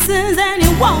kisses and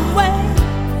your warm way,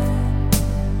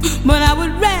 but I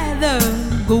would rather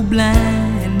go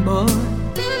blind, boy,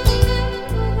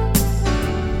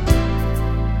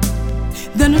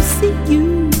 than to see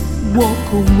you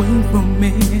walk away from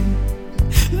me.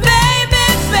 Baby,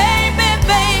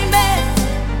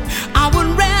 I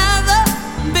would rather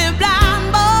be blind,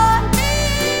 boy,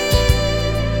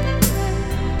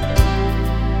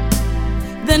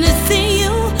 than to see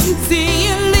you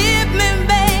leave me,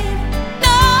 babe.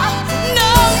 No,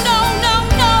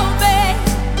 babe.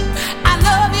 I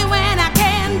love you and I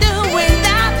can't do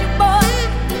without you, boy.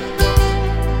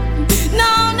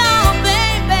 No,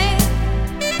 baby.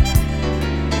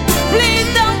 Please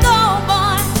don't go,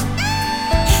 boy.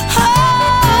 Oh,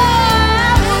 I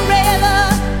would rather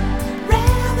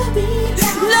be,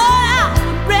 Lord, I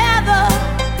would rather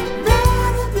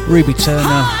be. Ruby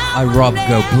Turner, I'd rather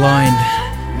go blind.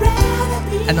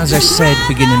 And as I said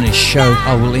beginning of the show,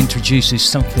 I will introduce you to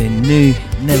something new,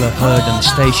 never heard on the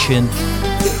station.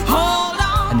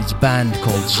 And it's a band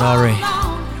called Zari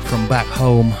from back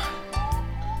home.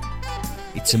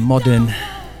 It's a modern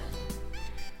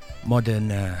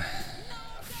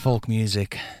folk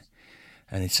music,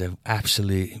 and it's an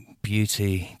absolute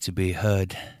beauty to be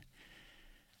heard.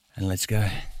 And let's go.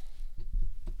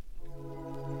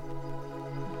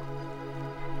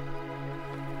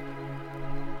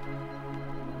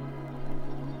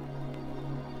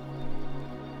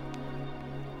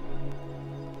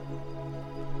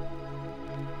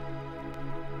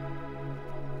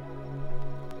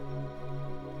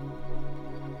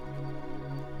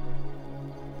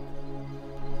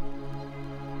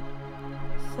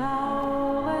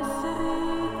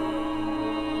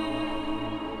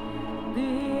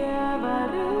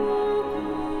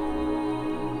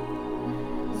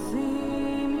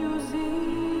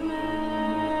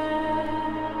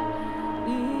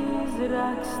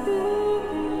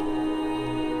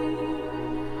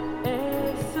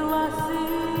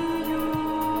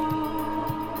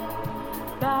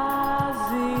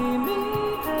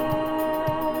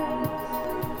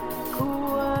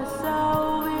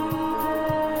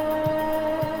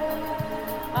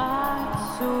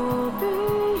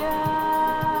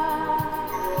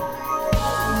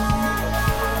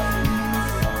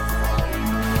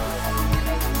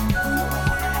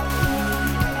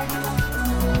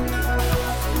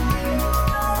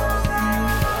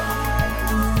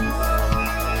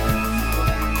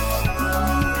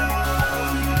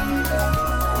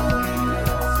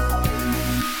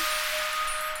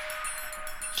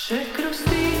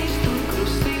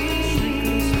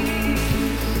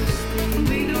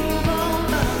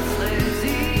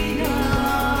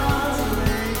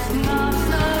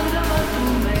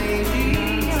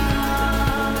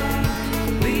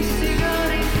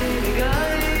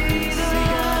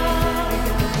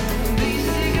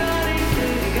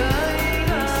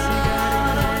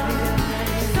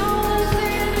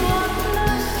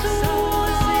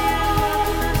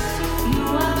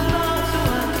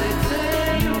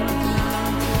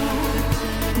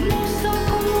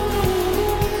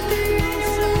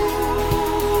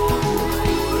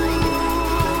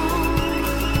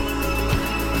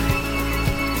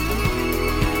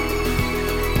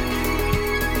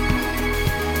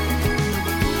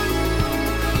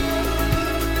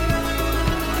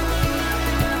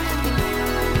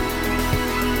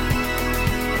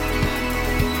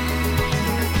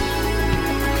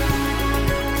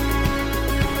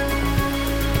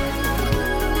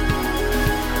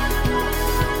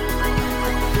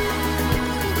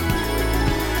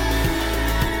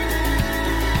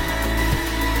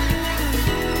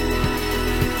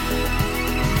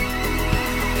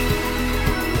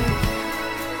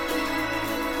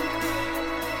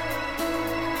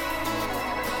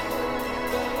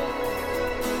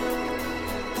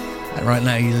 Right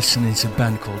now you're listening to a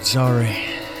band called Zari,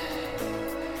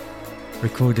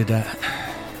 recorded at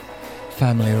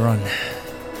Family Run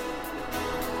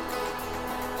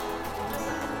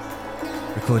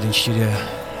recording studio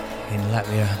in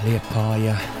Latvia,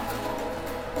 Liepāja.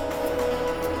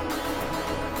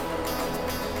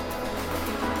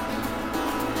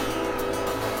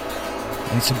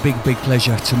 And it's a big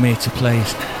pleasure to me to play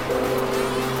it.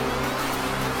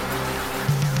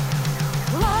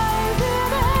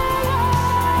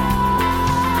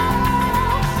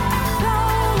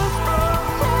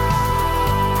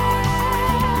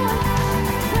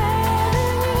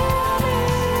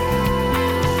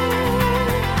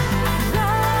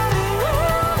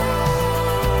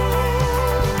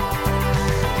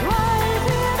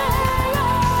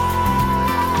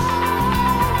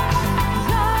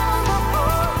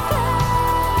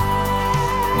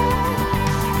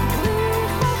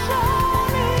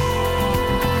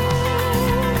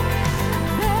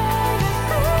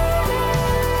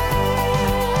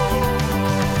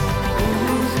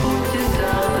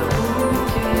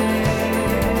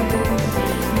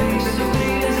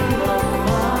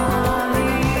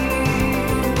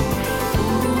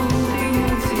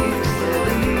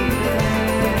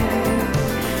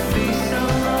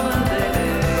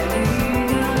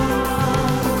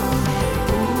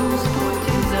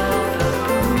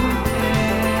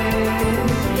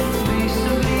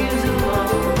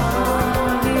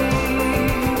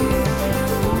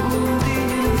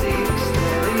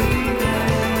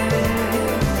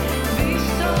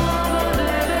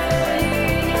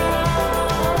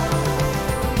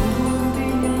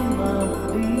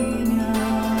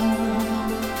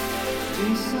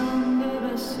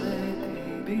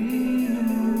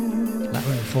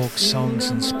 Folk songs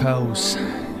and spells,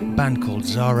 a band called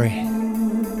Zari.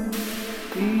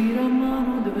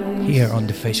 here on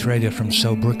The Face Radio from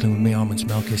Soul Brooklyn with me, Armands,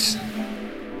 Melkis.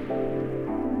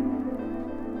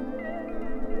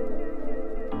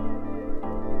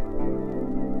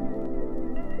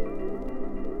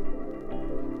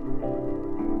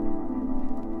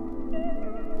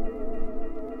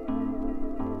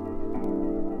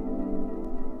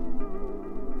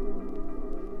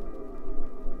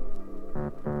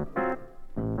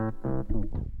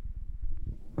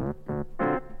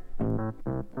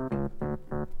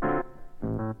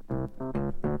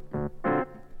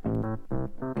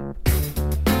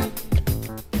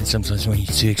 Sometimes when you're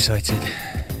too excited,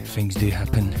 things do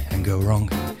happen and go wrong.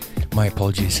 My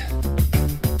apologies.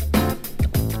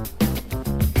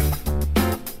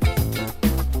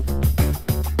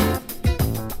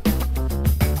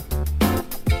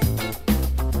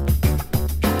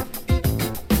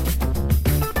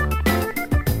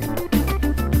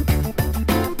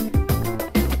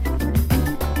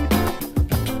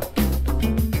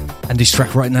 And this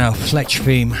track right now, Fletch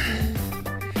Theme,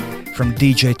 from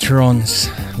DJ Tron's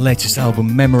latest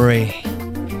album Memory,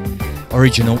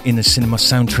 original in the Cinema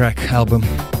soundtrack album.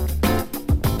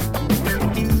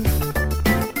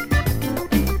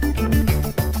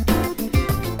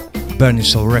 Burning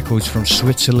Soul Records from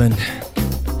Switzerland.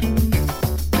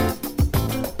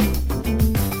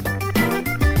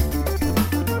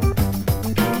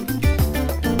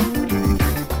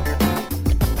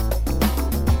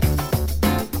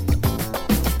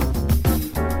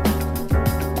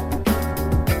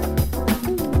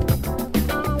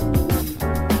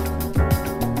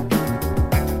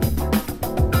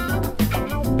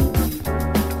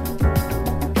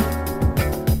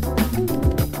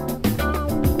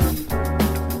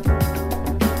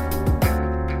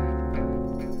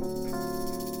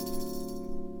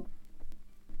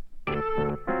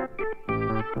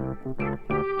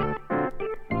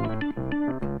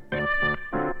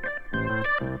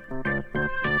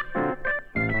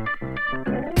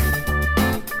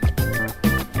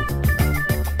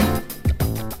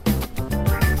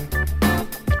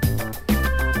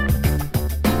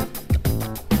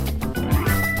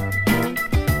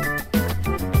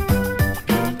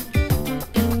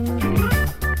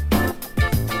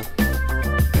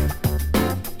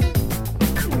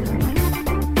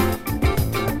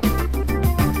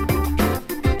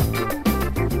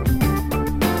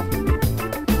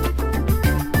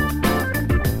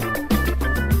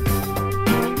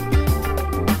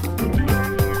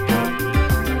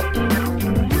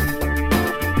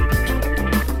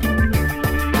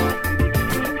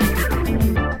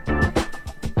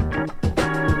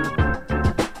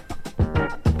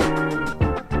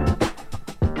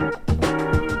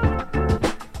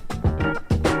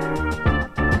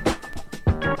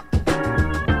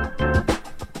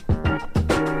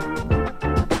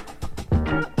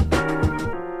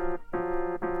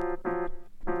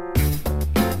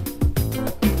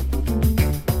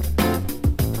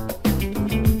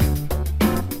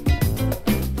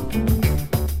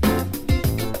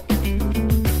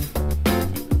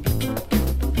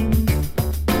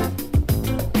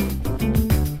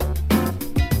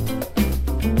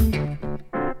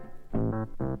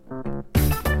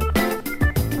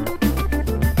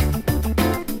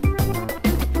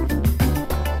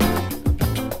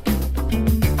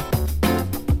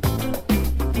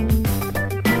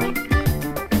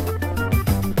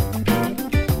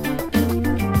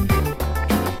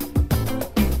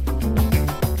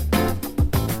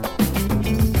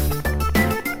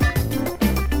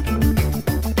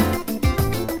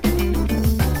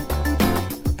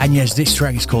 And yes, this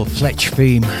track is called Fletch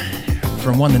Theme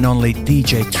from one and only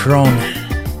DJ Tron,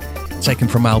 taken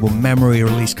from album Memory,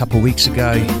 released a couple of weeks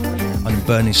ago on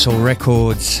Burning Soul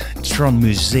Records, Tron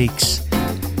Musics.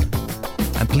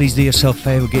 And please do yourself a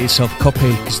favour, get yourself a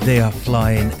copy because they are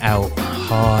flying out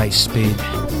high speed.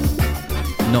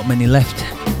 Not many left.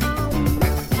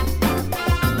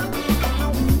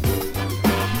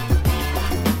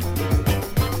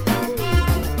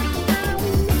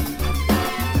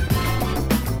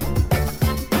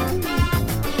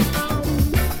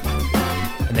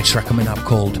 Next track coming up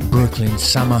called Brooklyn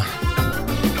Summer.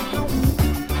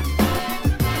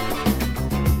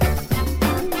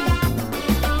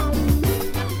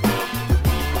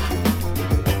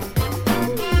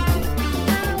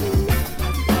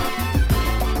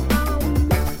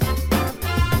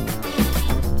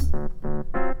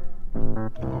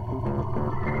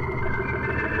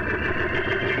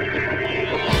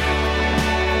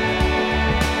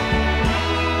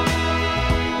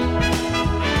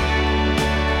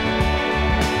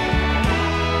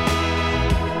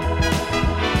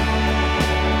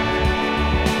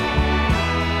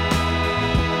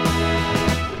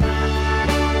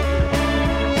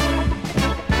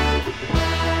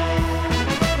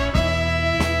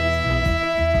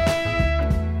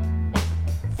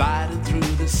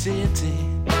 city,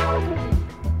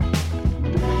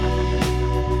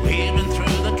 weaving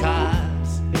through the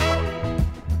cars,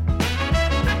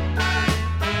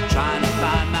 trying to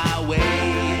find my way.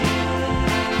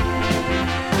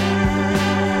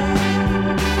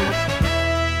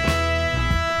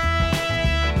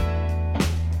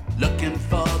 Looking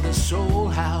for the soul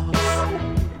house,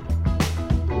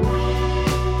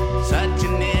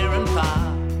 searching near and far.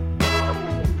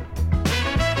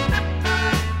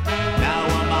 Now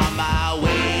I'm on my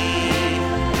way.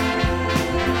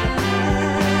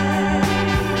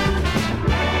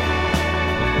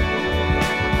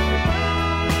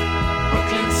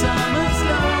 Brooklyn summer's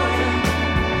glowing,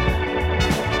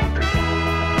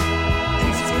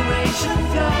 inspiration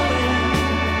flowing.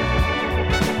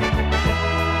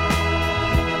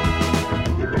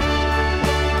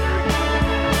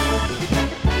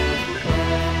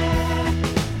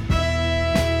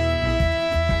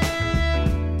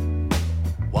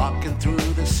 Walking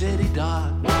through the city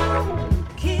dark,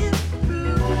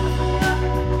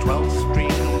 12th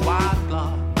Street and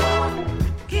Whitelaw,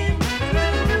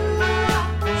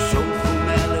 soulful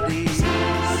melodies.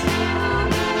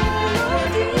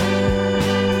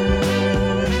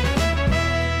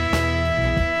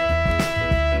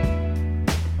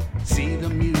 See the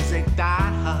music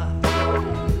die hard,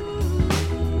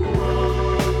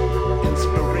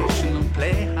 inspirational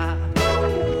play hard.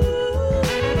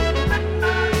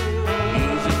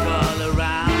 Music all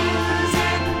around.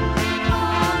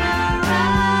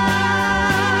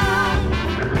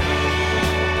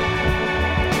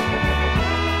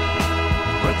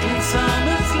 Brooklyn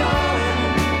summer's glowing,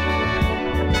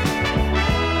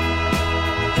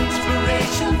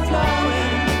 inspiration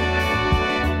flowing.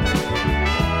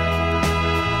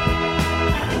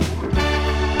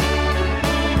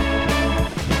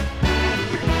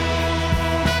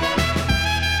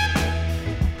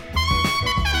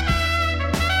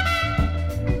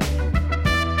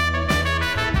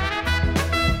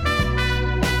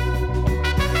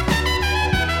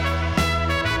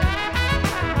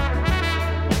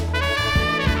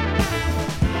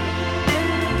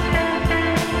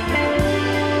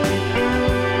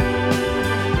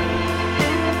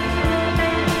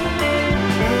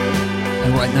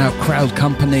 And right now, Crowd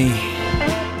Company,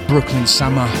 Brooklyn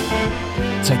Summer,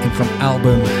 taken from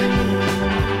album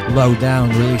Low Down,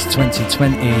 released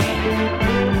 2020.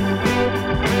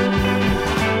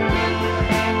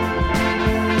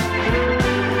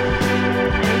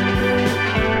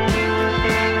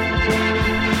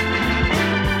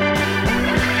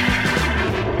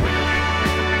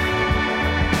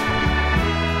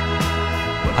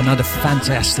 Another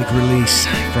fantastic release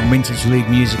from Vintage League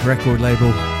Music record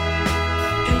label.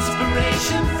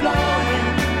 Inspiration flowing.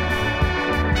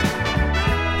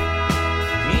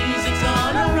 Music's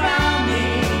all around me.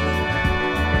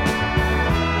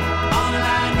 All I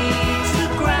need's to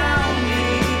ground me.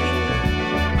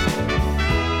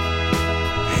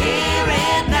 Hear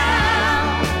it now.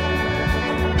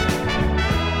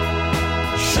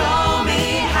 Show me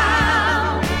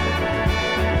how.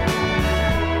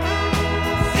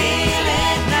 Feel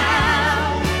it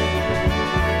now.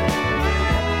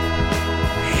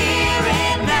 Hear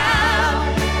it now.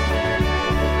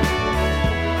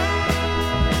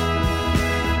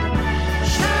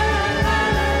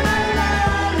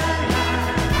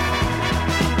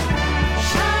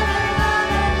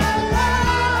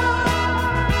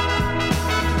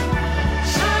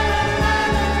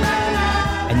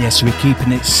 And yes, we're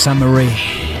keeping it summery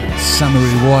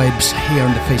vibes here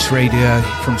on the Face Radio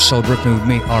from Soul Brooklyn with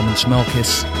me, Armands,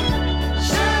 Melkis.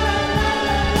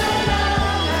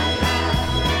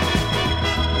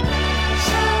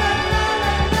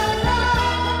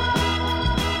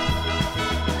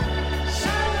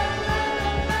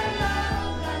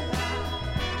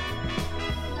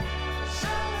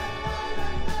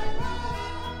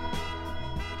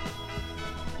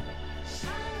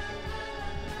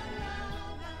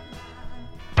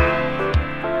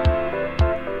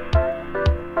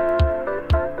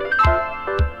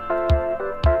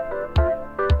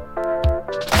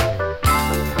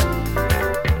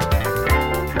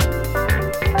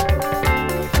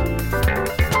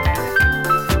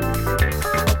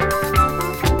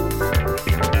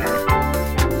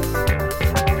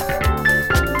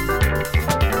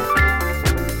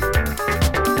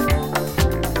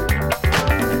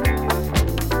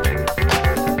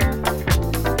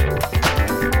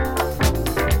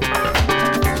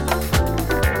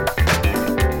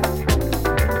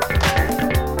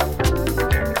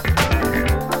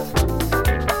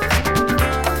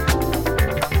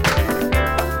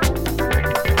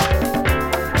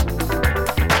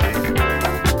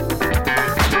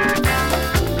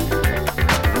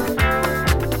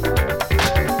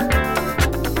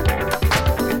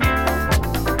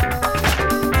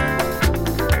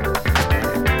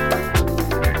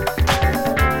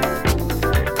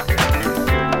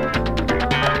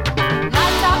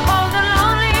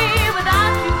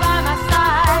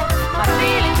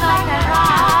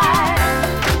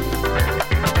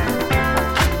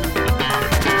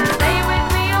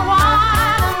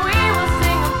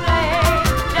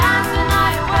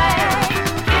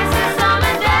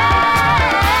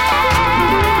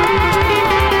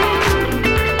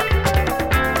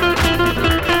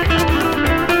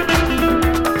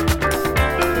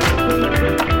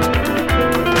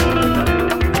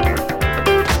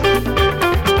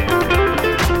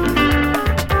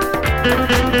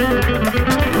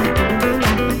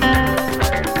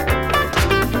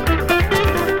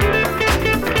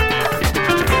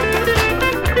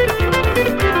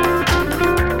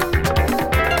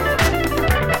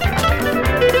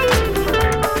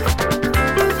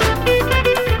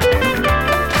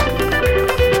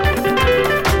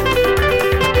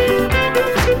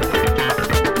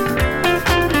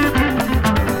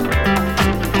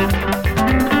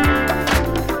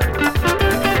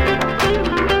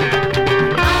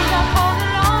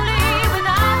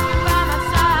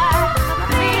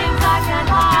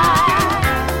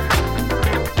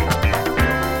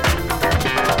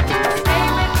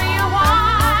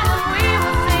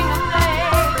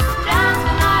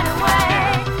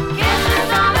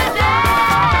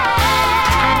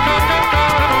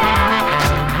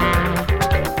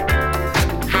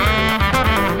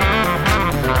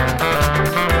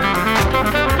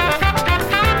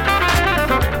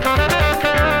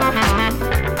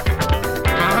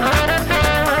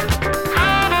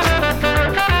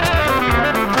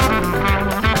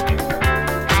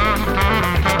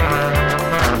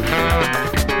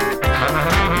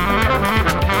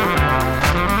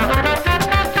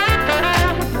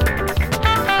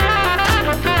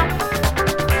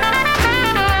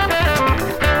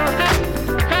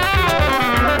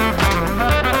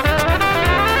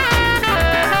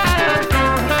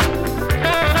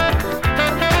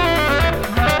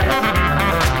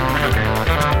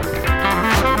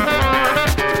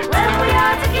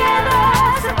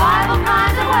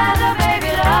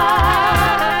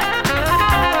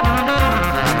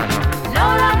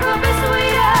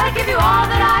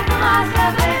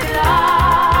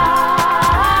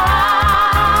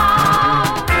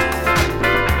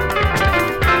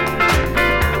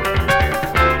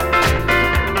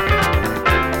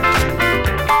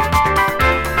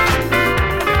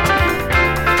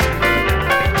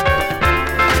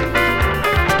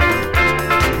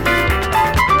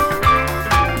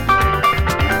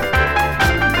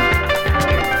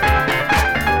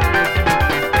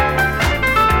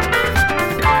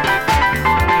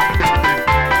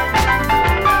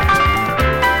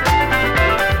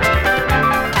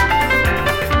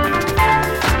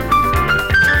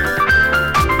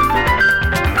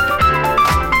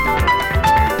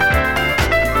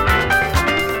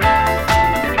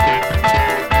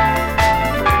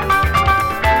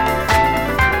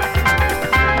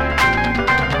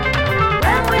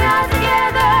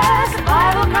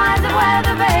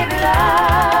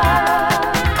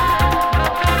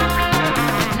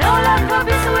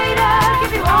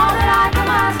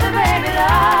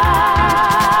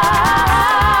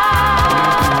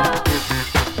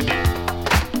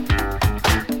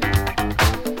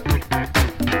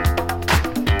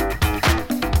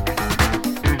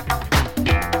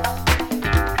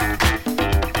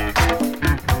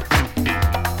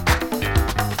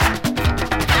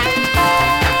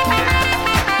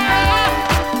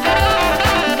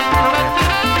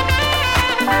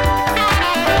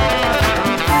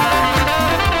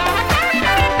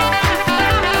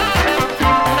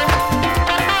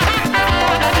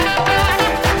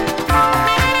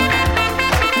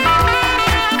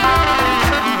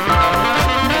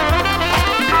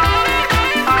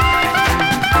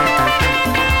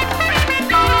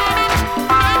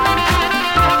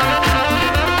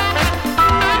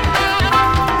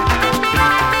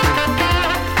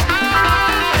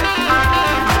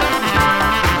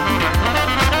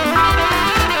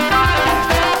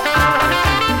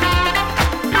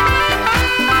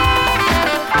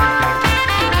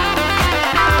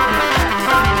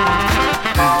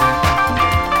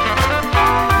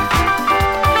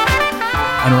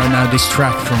 this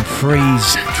track from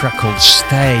Freeze, track called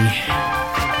Stay,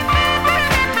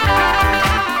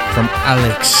 from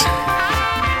Alex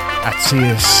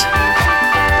Atias.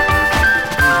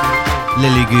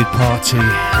 Lily Good Party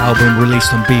album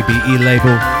released on BBE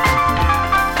label.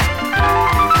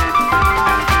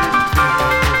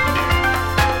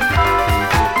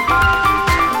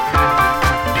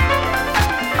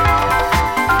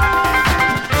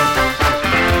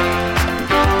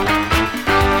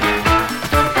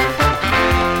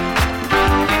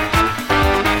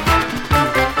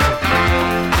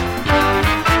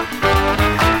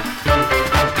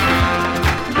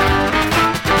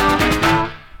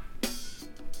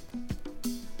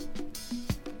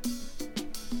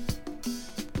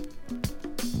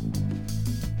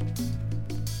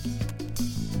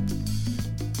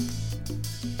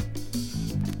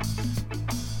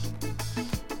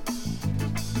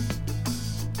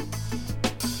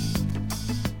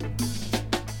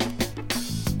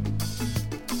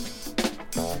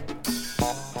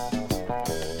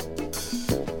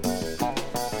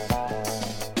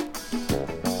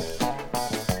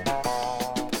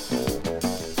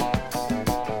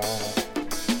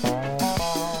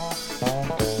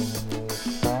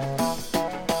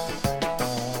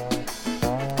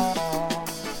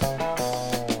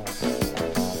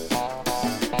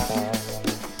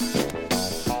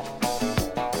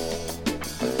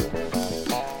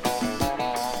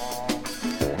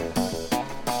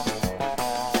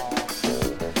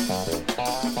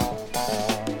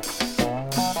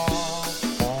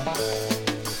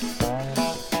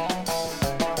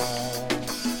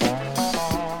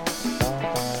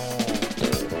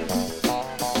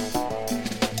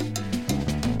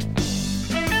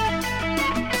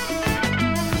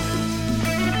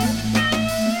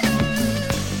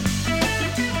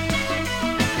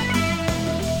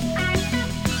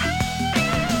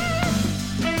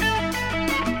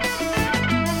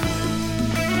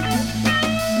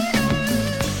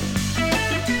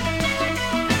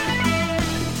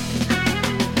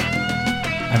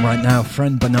 Right now,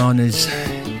 Friend Bananas,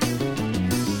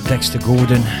 Dexter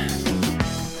Gordon.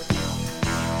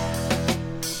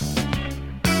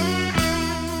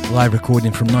 Live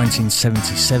recording from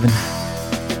 1977.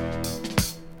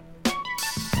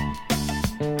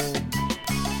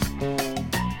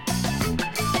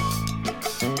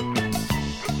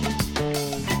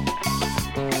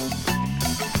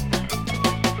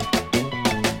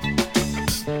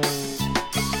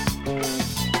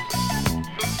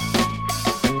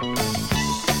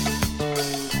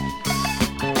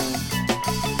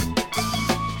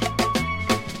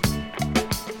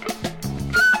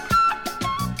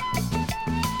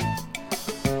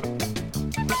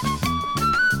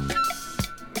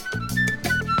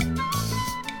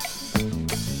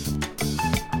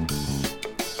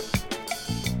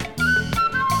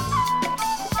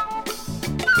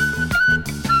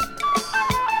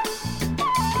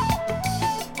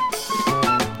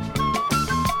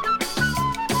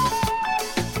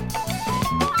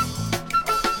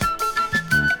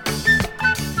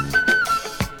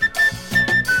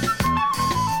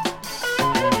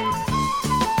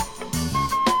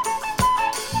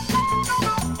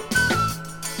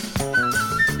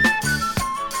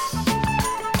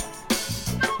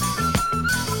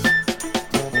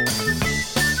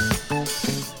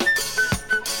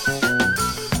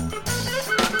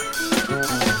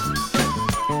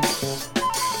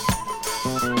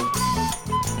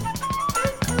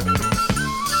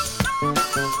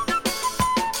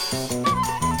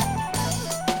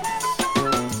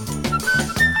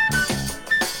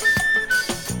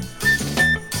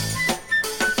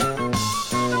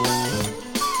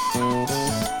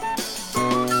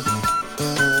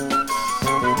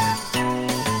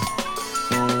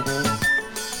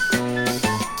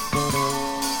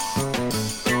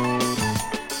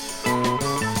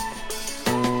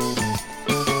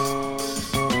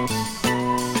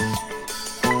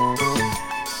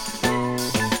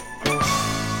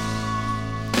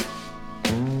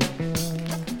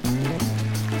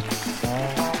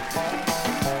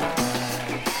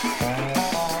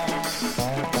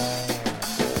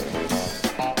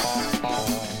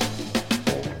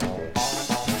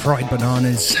 Fried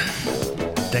Bananas,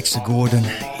 Dexter Gordon,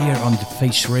 here on the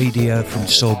Face Radio from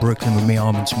Soul Brooklyn with me,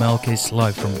 Armands Melkis,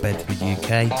 live from Bedford,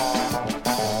 UK.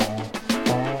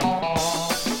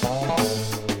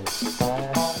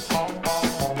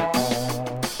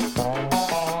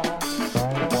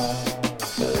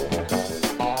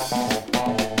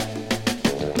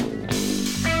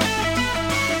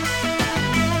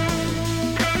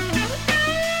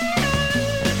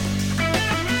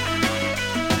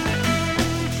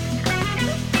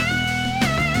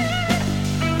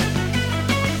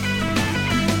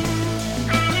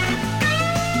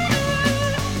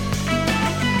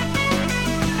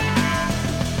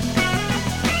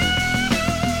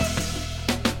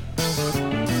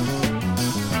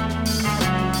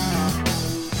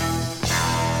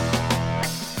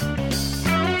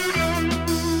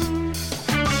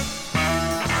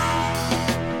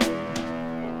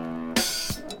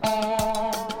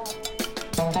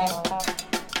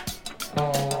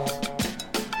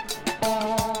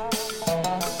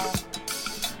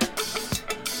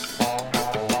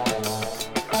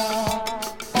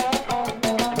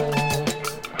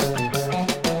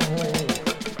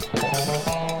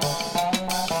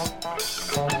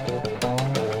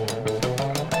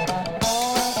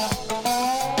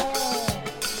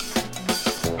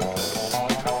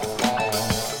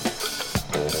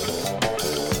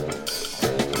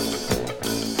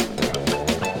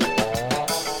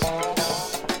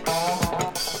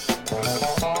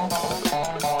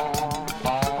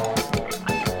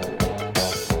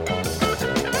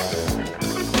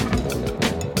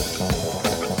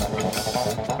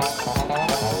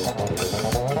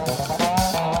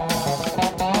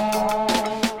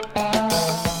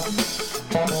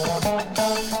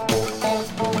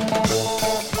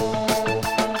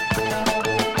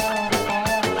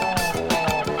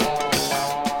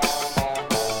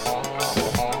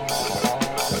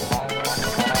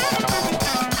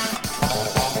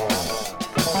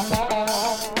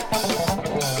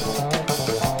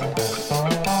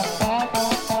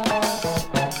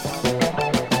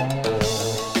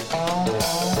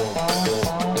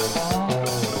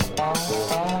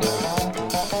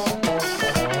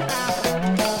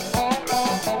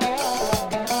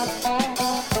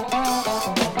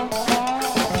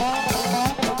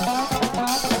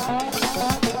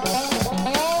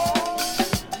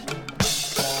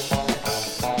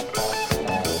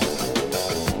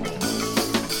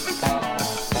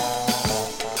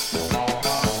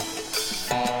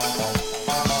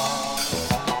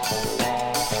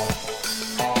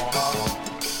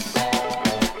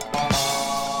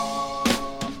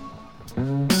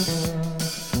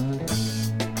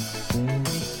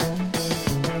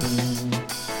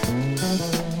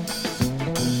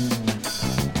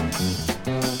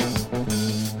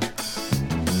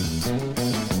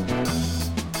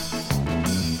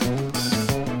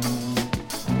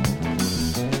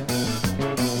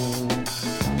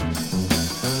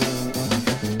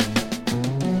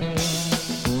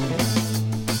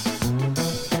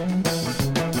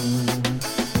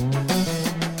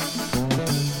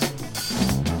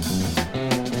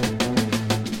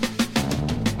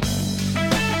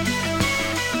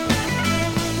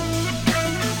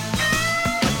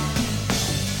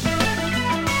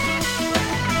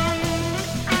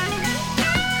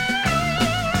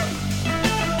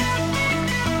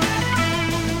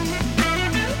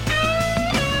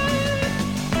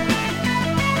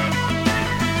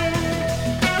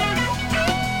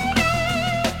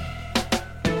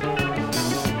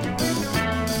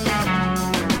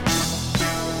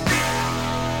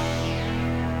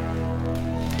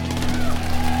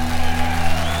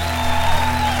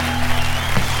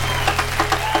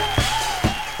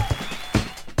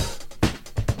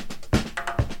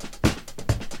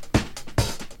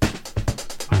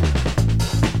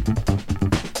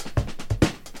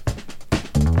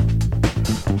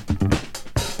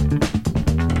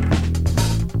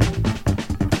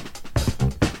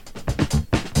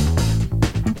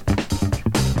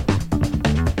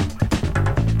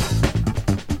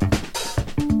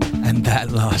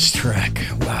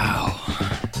 track. Wow.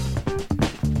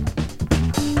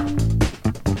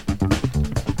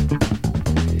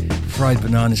 Fried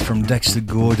Bananas from Dexter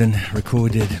Gordon,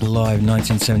 recorded live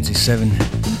 1977.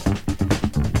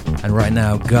 And right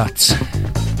now, Guts.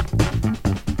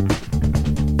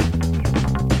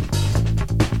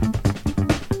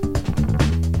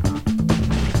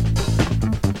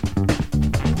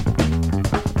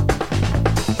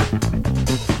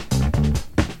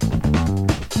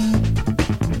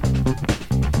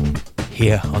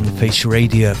 Here on the Face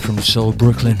Radio from Soul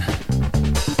Brooklyn.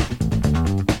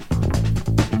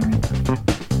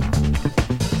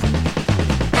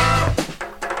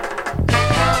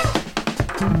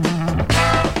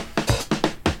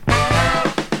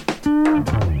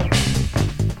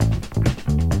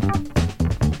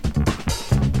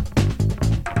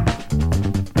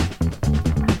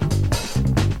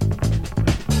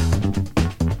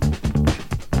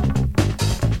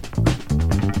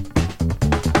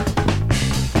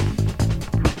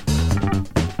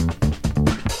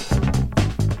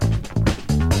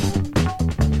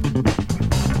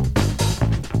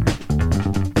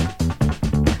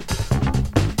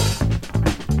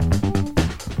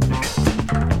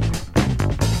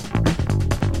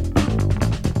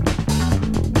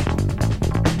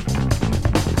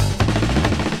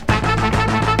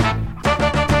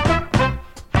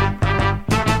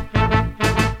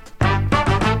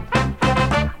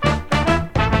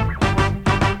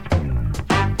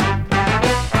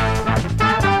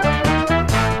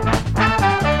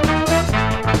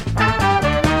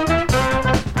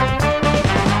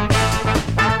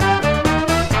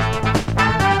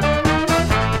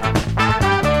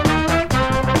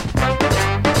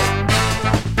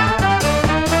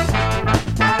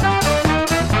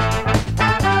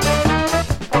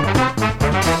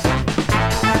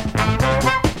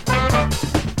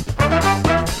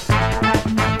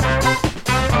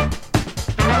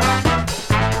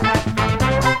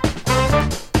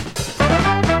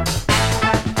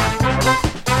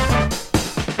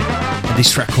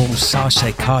 This track called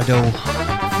Sase Cardo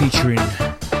featuring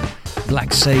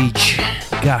Black Sage,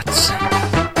 Guts.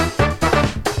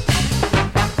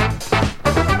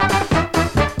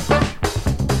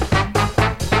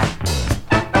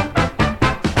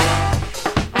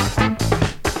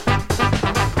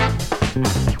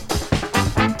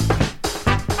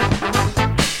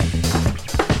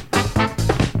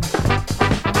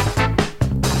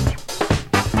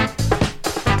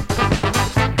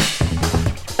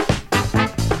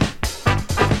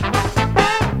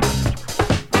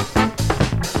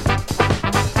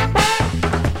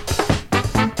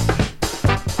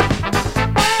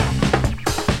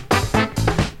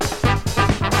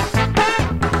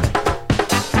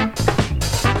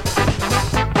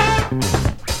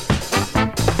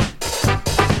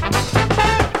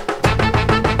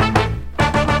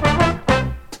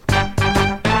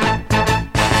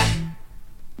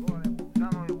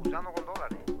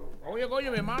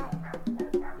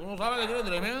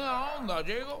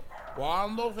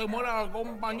 Cuando se muera el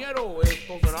compañero,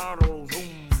 esto será revolución.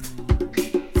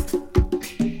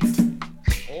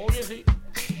 Oye, sí.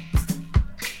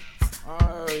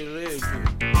 Ay, Ricky.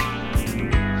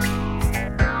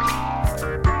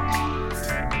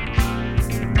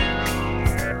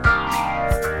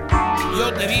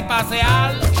 Yo te vi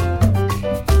pasear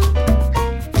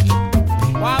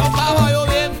cuando estaba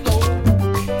lloviendo.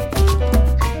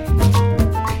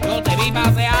 Yo te vi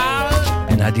pasear.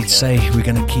 And I did say we're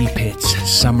gonna keep it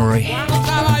summary.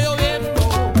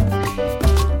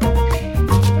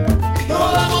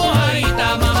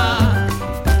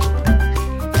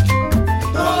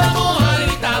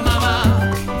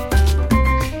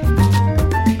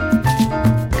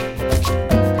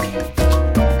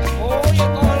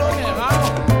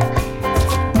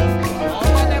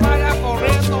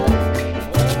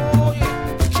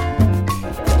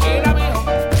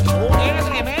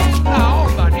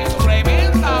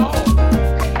 Tremenda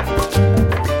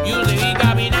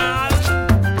onda.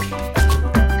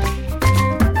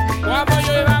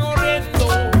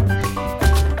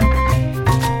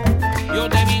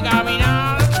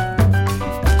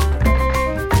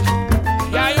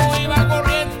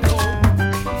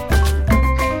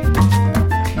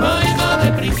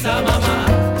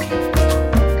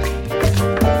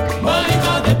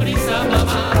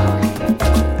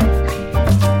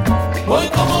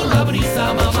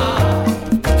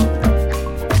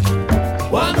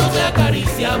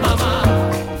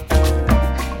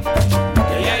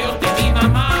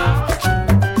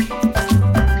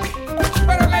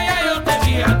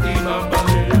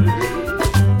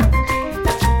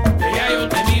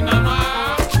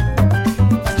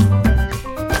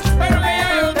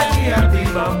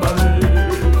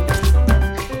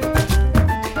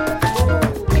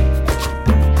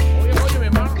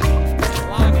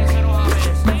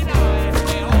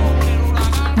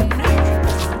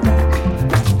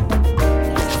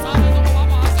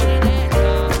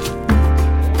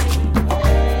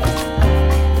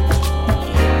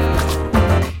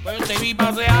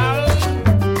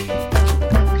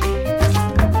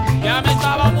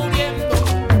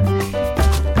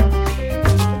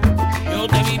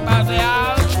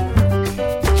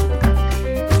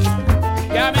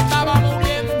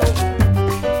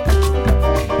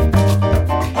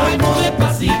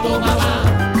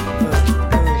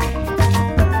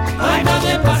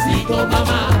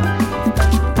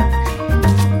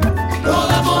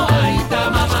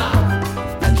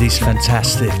 this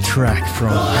fantastic track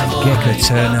from Gecko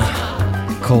Turner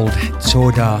called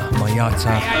Toda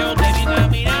Mayata.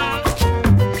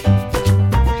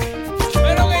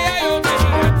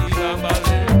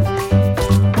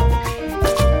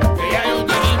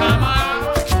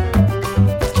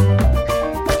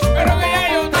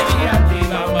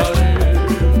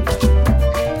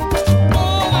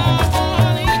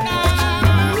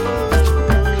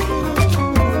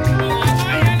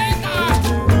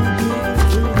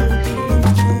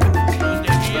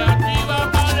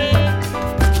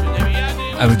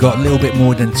 And we've got a little bit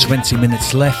more than 20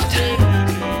 minutes left.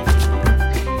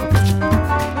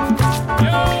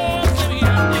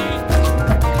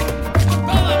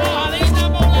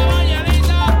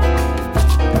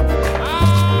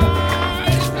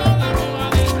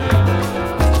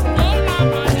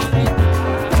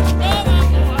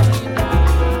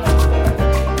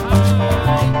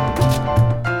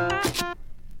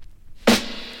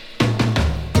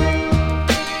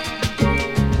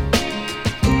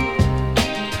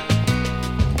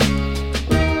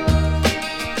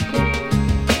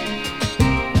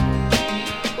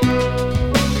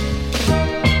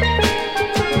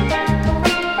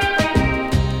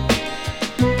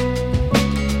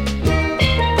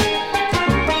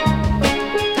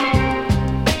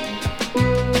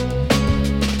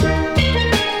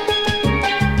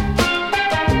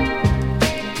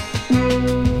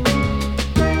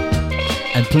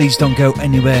 Please don't go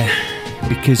anywhere,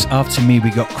 because after me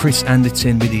we got Chris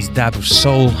Anderton with his Dab of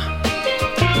Soul,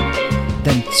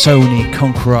 then Tony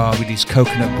Conqueror with his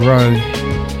Coconut Grow,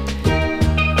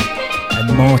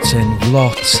 and Martin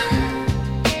Vlot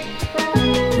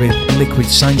with Liquid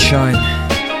Sunshine.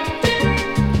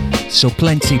 So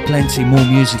plenty more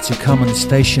music to come on the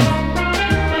station,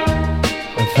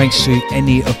 and thanks to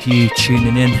any of you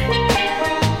tuning in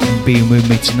and being with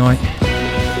me tonight.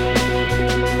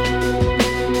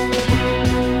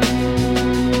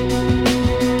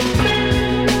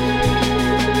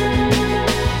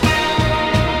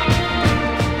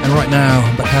 Right now,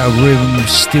 back out of Rhythm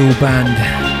Steel Band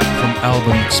from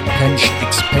album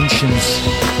Expansions,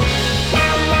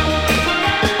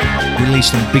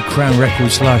 released on Big Crown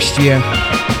Records last year.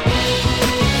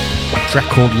 A track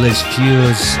called Les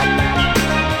Fures.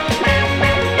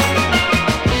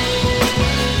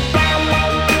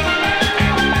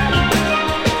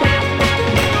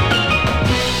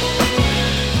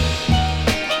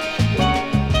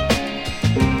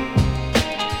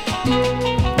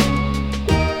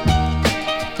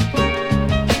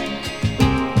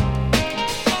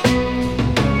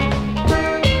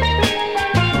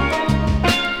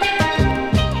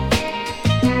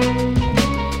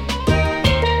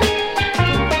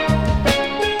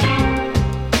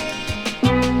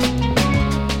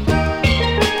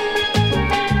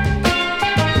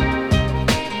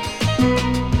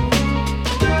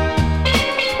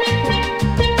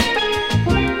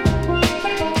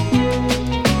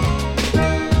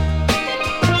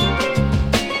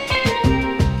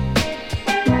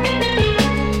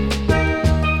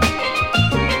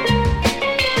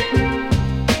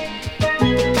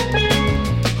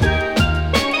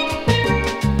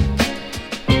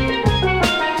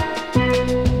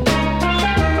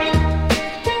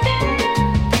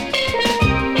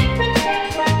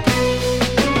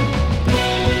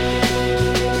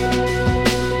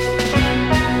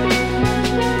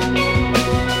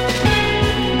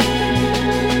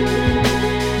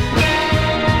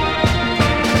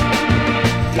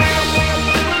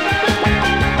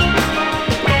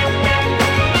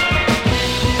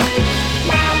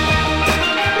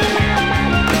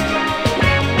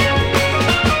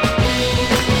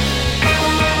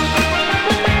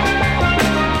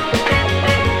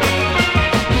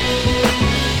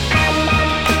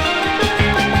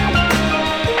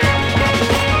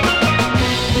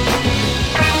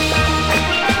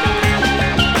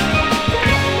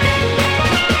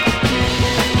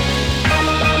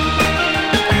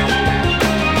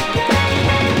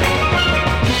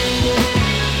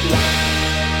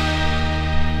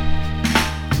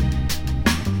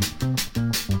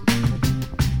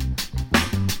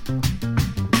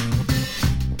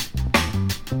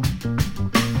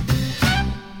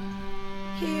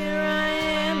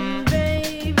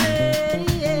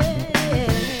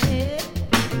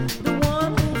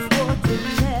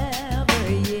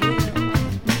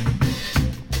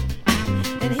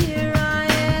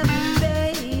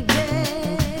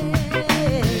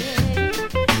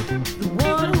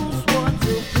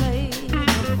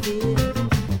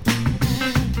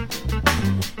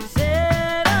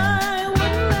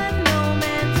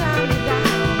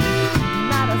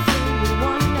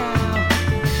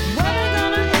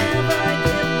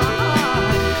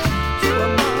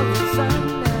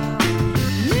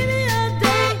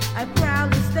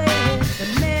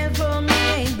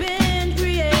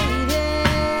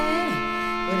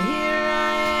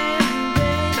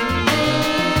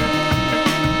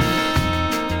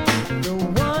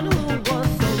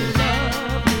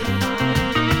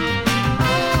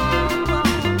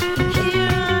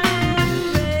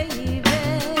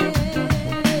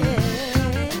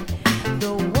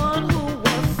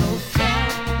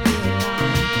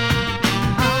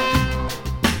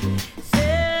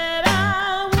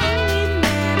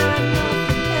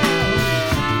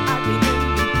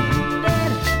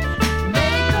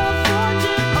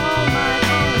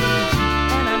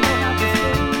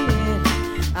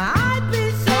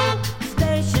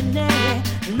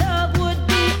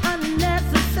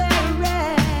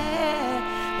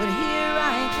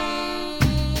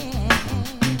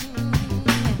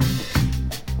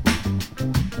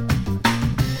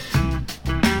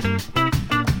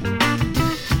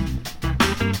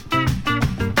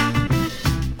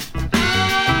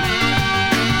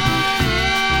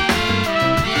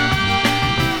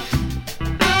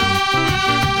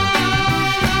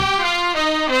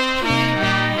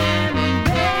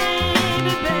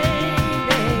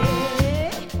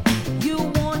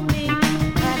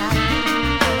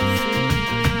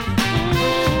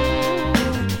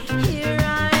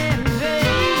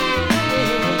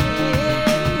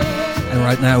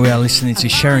 Right now we are listening to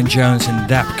Sharon Jones and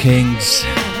Dap Kings.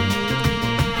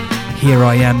 Here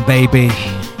I Am, Baby.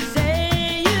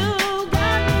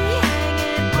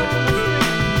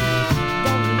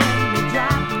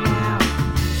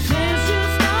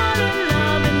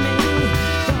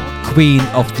 Queen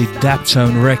of the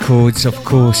Daptone Records, of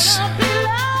course.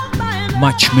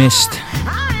 Much missed.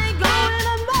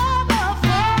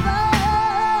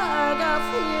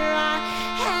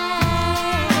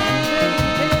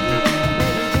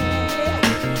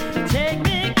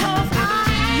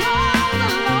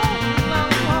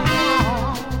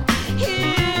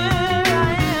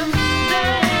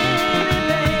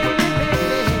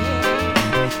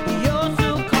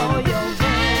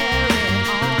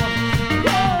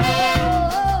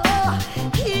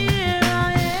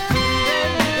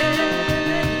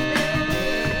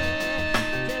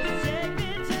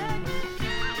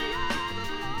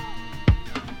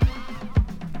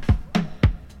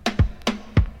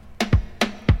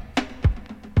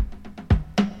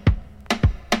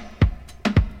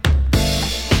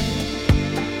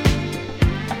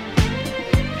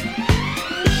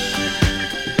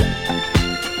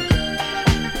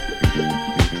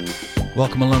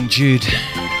 Welcome along, Jude.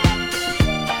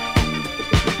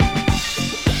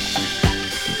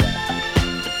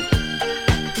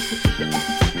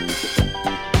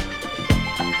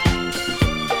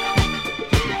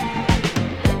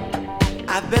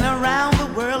 I've been around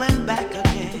the world and back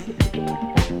again.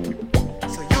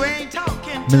 So you ain't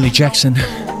talking. Millie Jackson.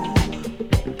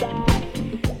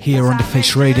 Here on the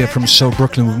Face Radio from Soul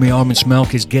Brooklyn with me, Armands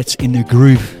Melkis, gets in the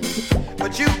groove.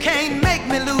 But you can't make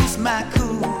me lose my cool.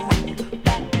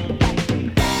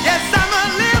 Yes, I'm a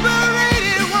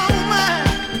liberated woman,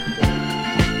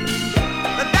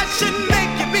 but that shouldn't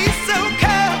make you be so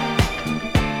cold.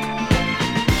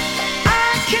 I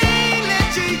can't let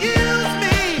you use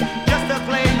me just to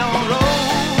play no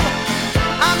role.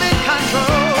 I'm in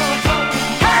control.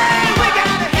 Hey, we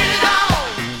gotta hit it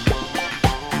off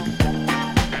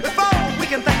before we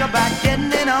can think about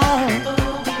getting it on.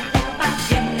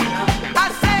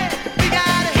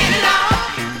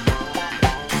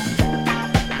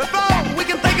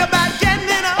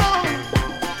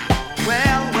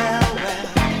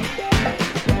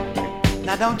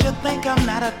 Don't you think I'm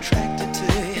not attracted to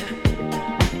you?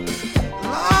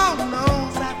 Lord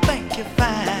knows I think you're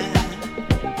fine.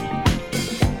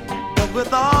 But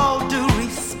with all due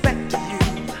respect to you,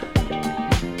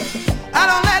 I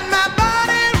don't let my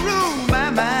body rule my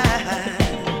mind.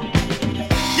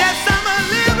 Yes, I'm a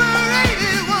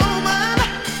liberated woman.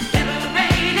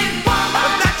 Liberated woman.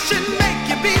 But that shouldn't make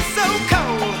you be so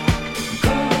cold.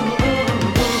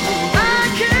 I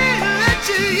can't let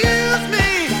you use me.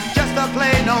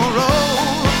 Play no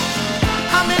role.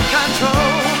 I'm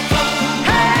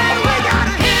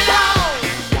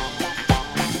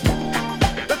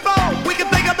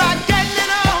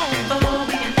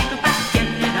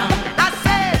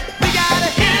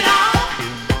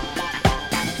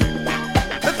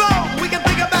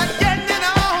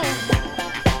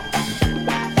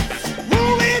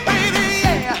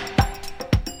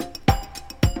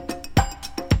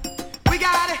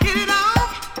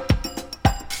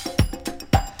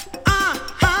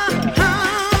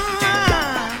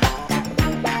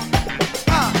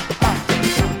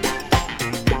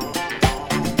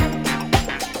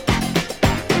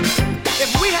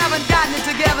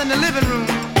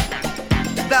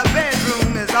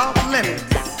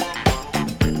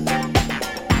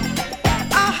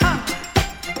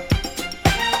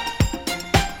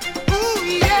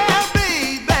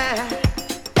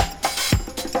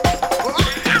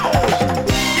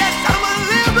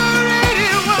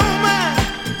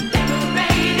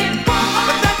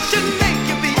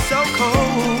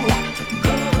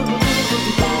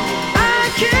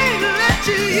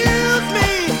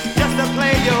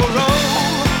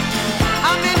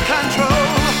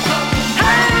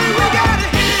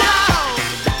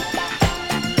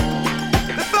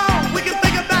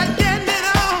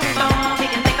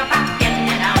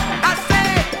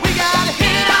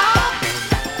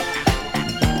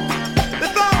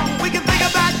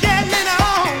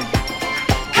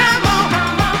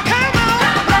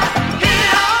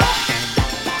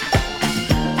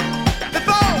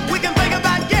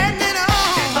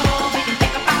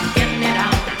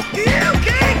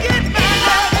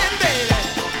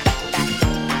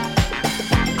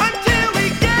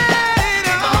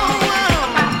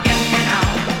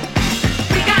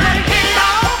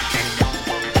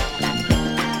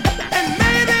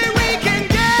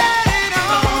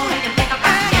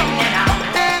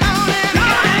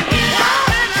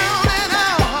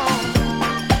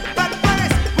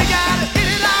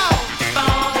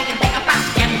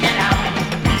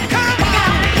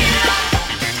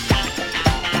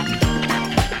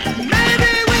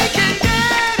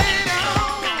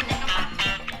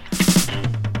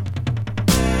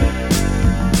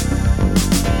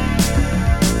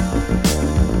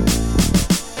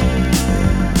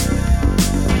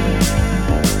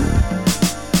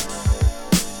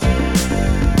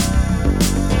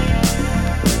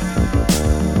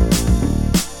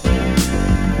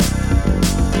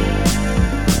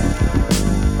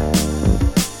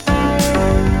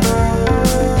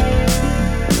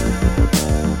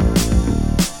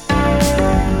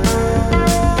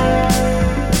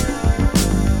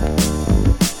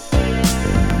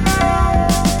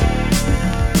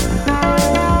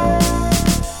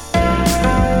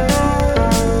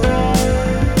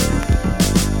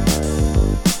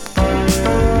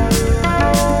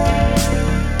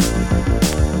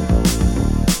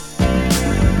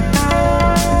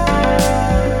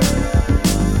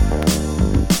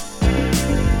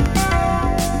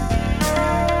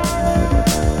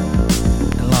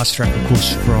This track, of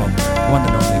course, from one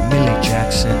and only Millie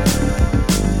Jackson.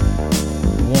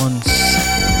 Once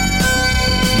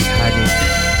You Had It.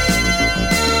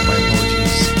 My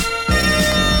apologies.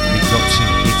 We got to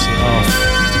hit it off.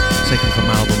 Taken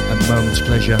from album A Moment's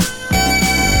Pleasure.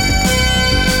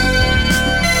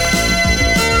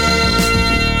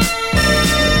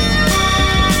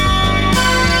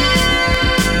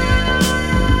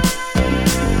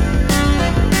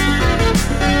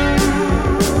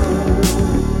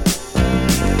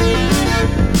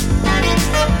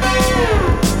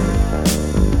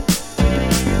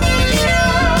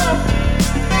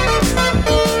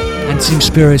 Team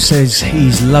Spirit says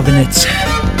he's loving it.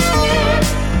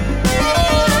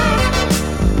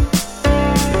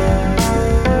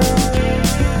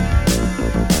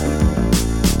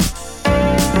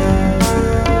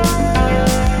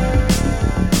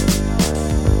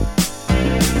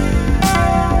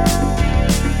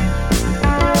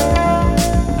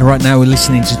 And right now we're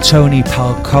listening to Tony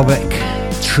Palkovic,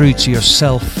 True to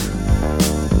Yourself.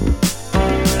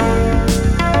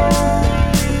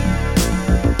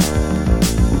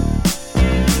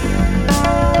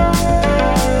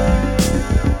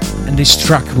 This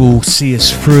track will see us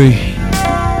through.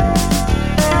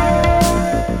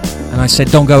 And I said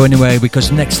don't go anywhere,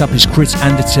 because next up is Chris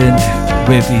Anderton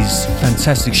with his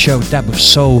fantastic show Dab of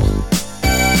Soul.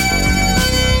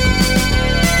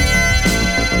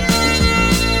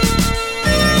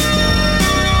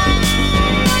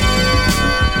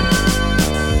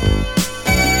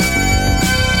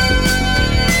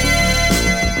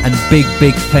 And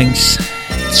big thanks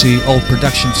to all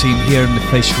production team here in the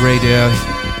Face Radio.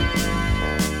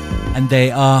 And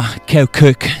they are Kel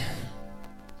Cook,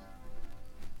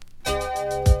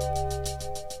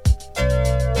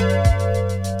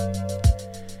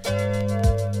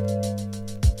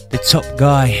 the top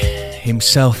guy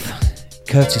himself,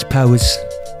 Curtis Powers,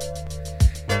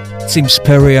 Tim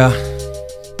Spurrier,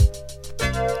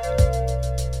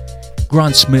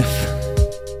 Grant Smith,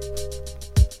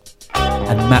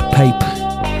 and Matt Pape.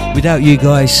 Without you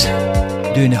guys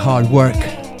doing the hard work,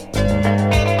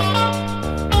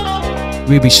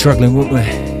 we'd be struggling, wouldn't we?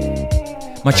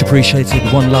 Much appreciated.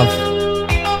 One love.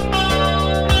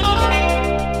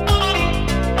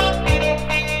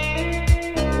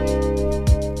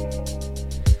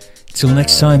 Till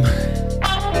next time,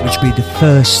 which will be the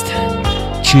first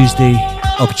Tuesday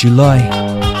of July.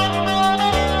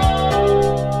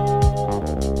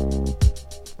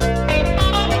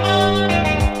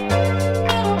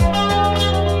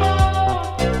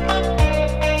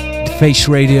 Face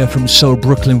Radio from Soul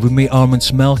Brooklyn with me,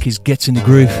 Armands, Melkis, Gets in the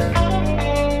Groove.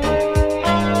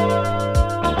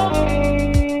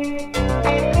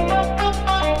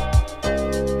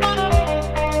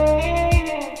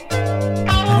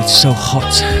 And it's so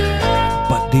hot,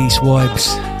 but these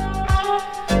vibes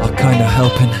are kind of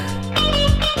helping.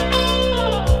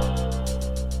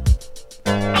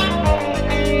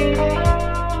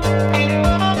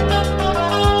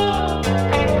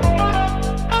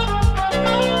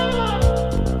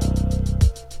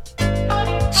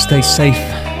 Stay safe,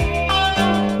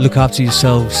 look after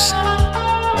yourselves,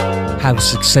 have a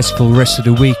successful rest of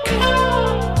the week.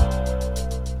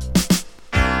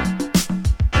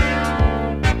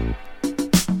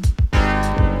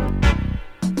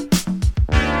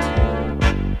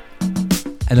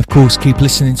 And of course, keep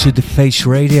listening to The Face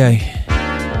Radio,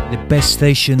 the best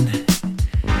station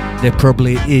there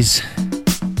probably is.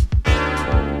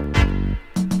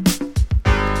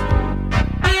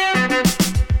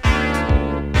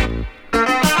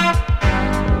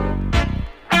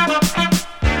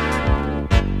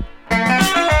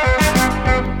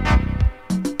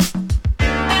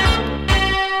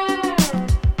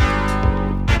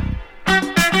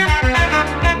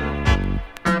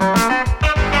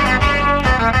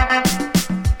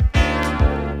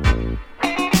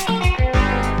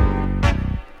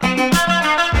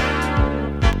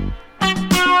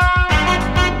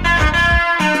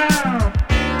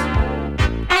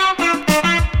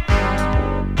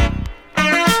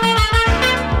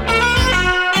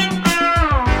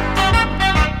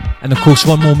 And of course,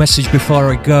 one more message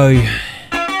before I go.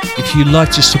 If you'd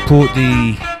like to support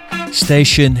the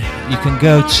station, you can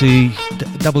go to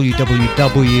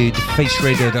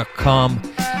www.thefaceradio.com,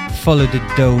 follow the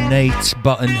donate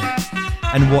button,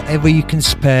 and whatever you can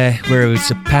spare, whether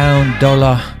it's £1,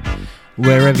 $1,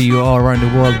 wherever you are around the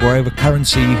world, wherever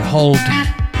currency you hold,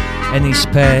 any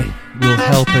spare will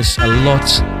help us a lot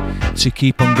to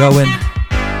keep on going.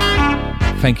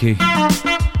 Thank you.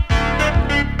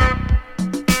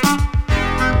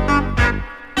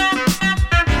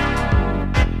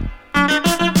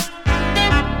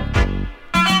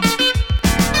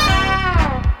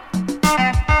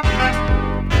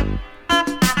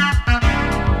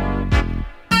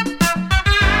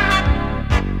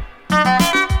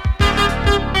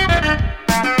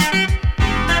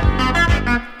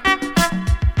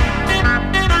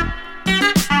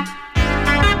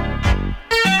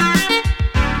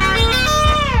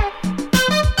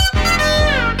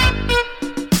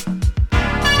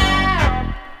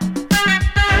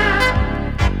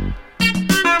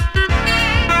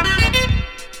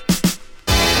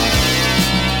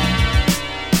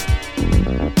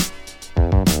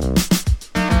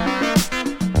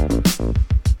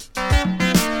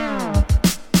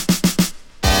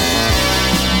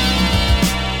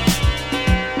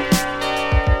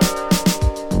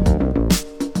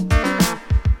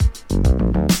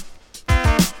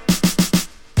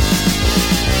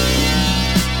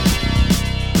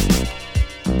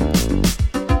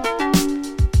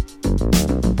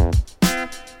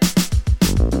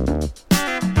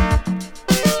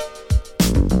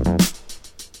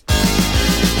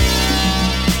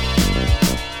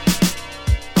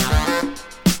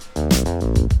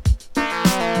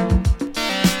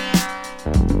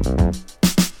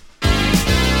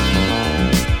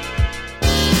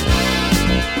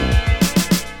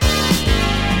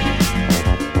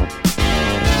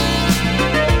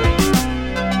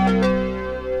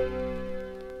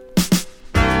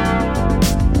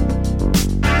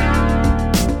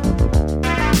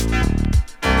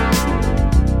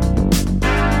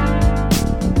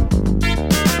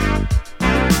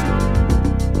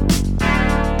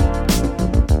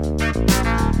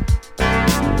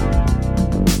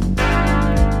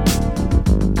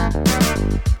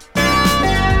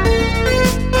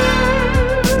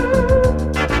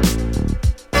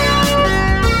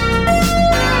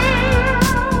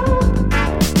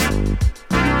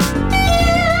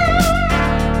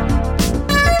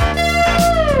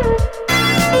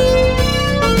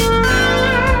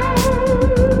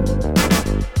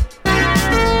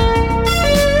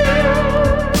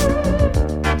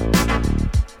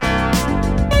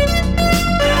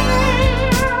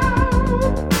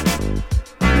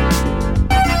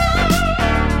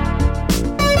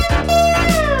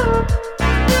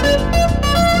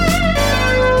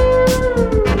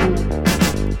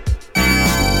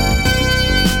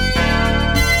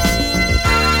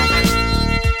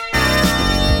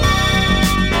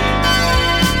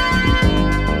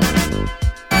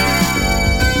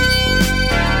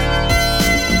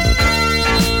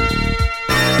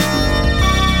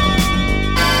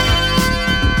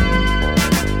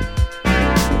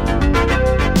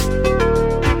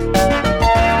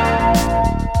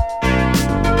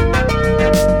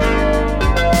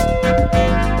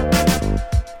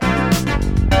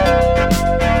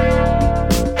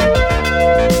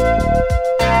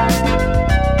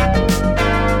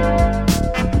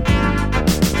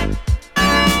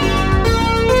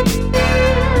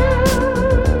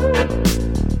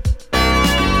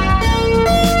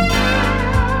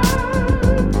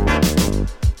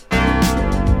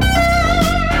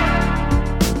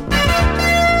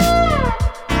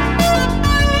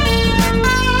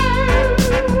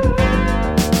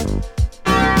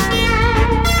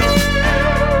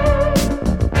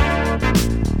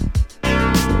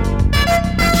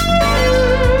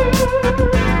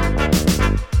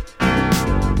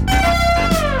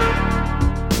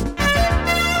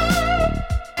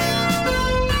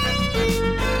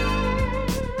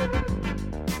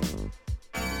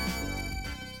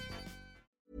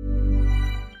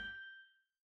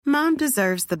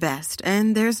 deserves the best,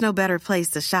 and there's no better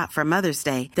place to shop for Mother's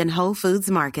Day than Whole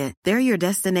Foods Market. They're your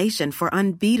destination for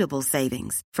unbeatable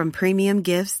savings, from premium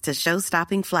gifts to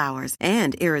show-stopping flowers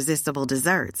and irresistible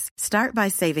desserts. Start by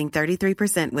saving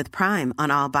 33% with Prime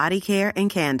on all body care and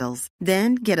candles.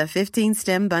 Then get a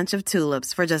 15-stem bunch of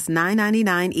tulips for just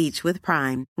 $9.99 each with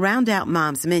Prime. Round out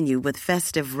Mom's menu with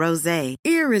festive rosé,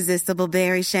 irresistible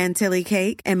berry chantilly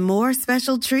cake, and more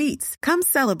special treats. Come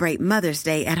celebrate Mother's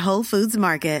Day at Whole Foods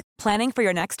Market. Planning for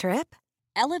your next trip?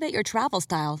 Elevate your travel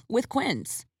style with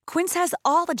Quince. Quince has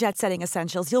all the jet-setting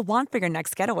essentials you'll want for your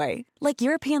next getaway, like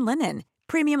European linen,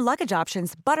 premium luggage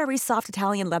options, buttery soft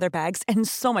Italian leather bags, and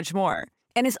so much more.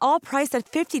 And is all priced at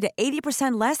 50 to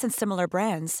 80% less than similar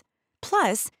brands.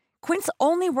 Plus, Quince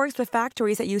only works with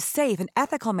factories that use safe and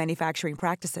ethical manufacturing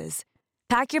practices.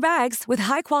 Pack your bags with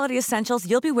high-quality essentials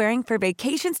you'll be wearing for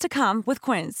vacations to come with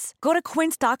Quince. Go to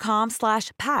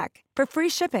quince.com/pack for free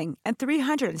shipping and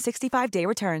 365-day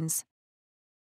returns.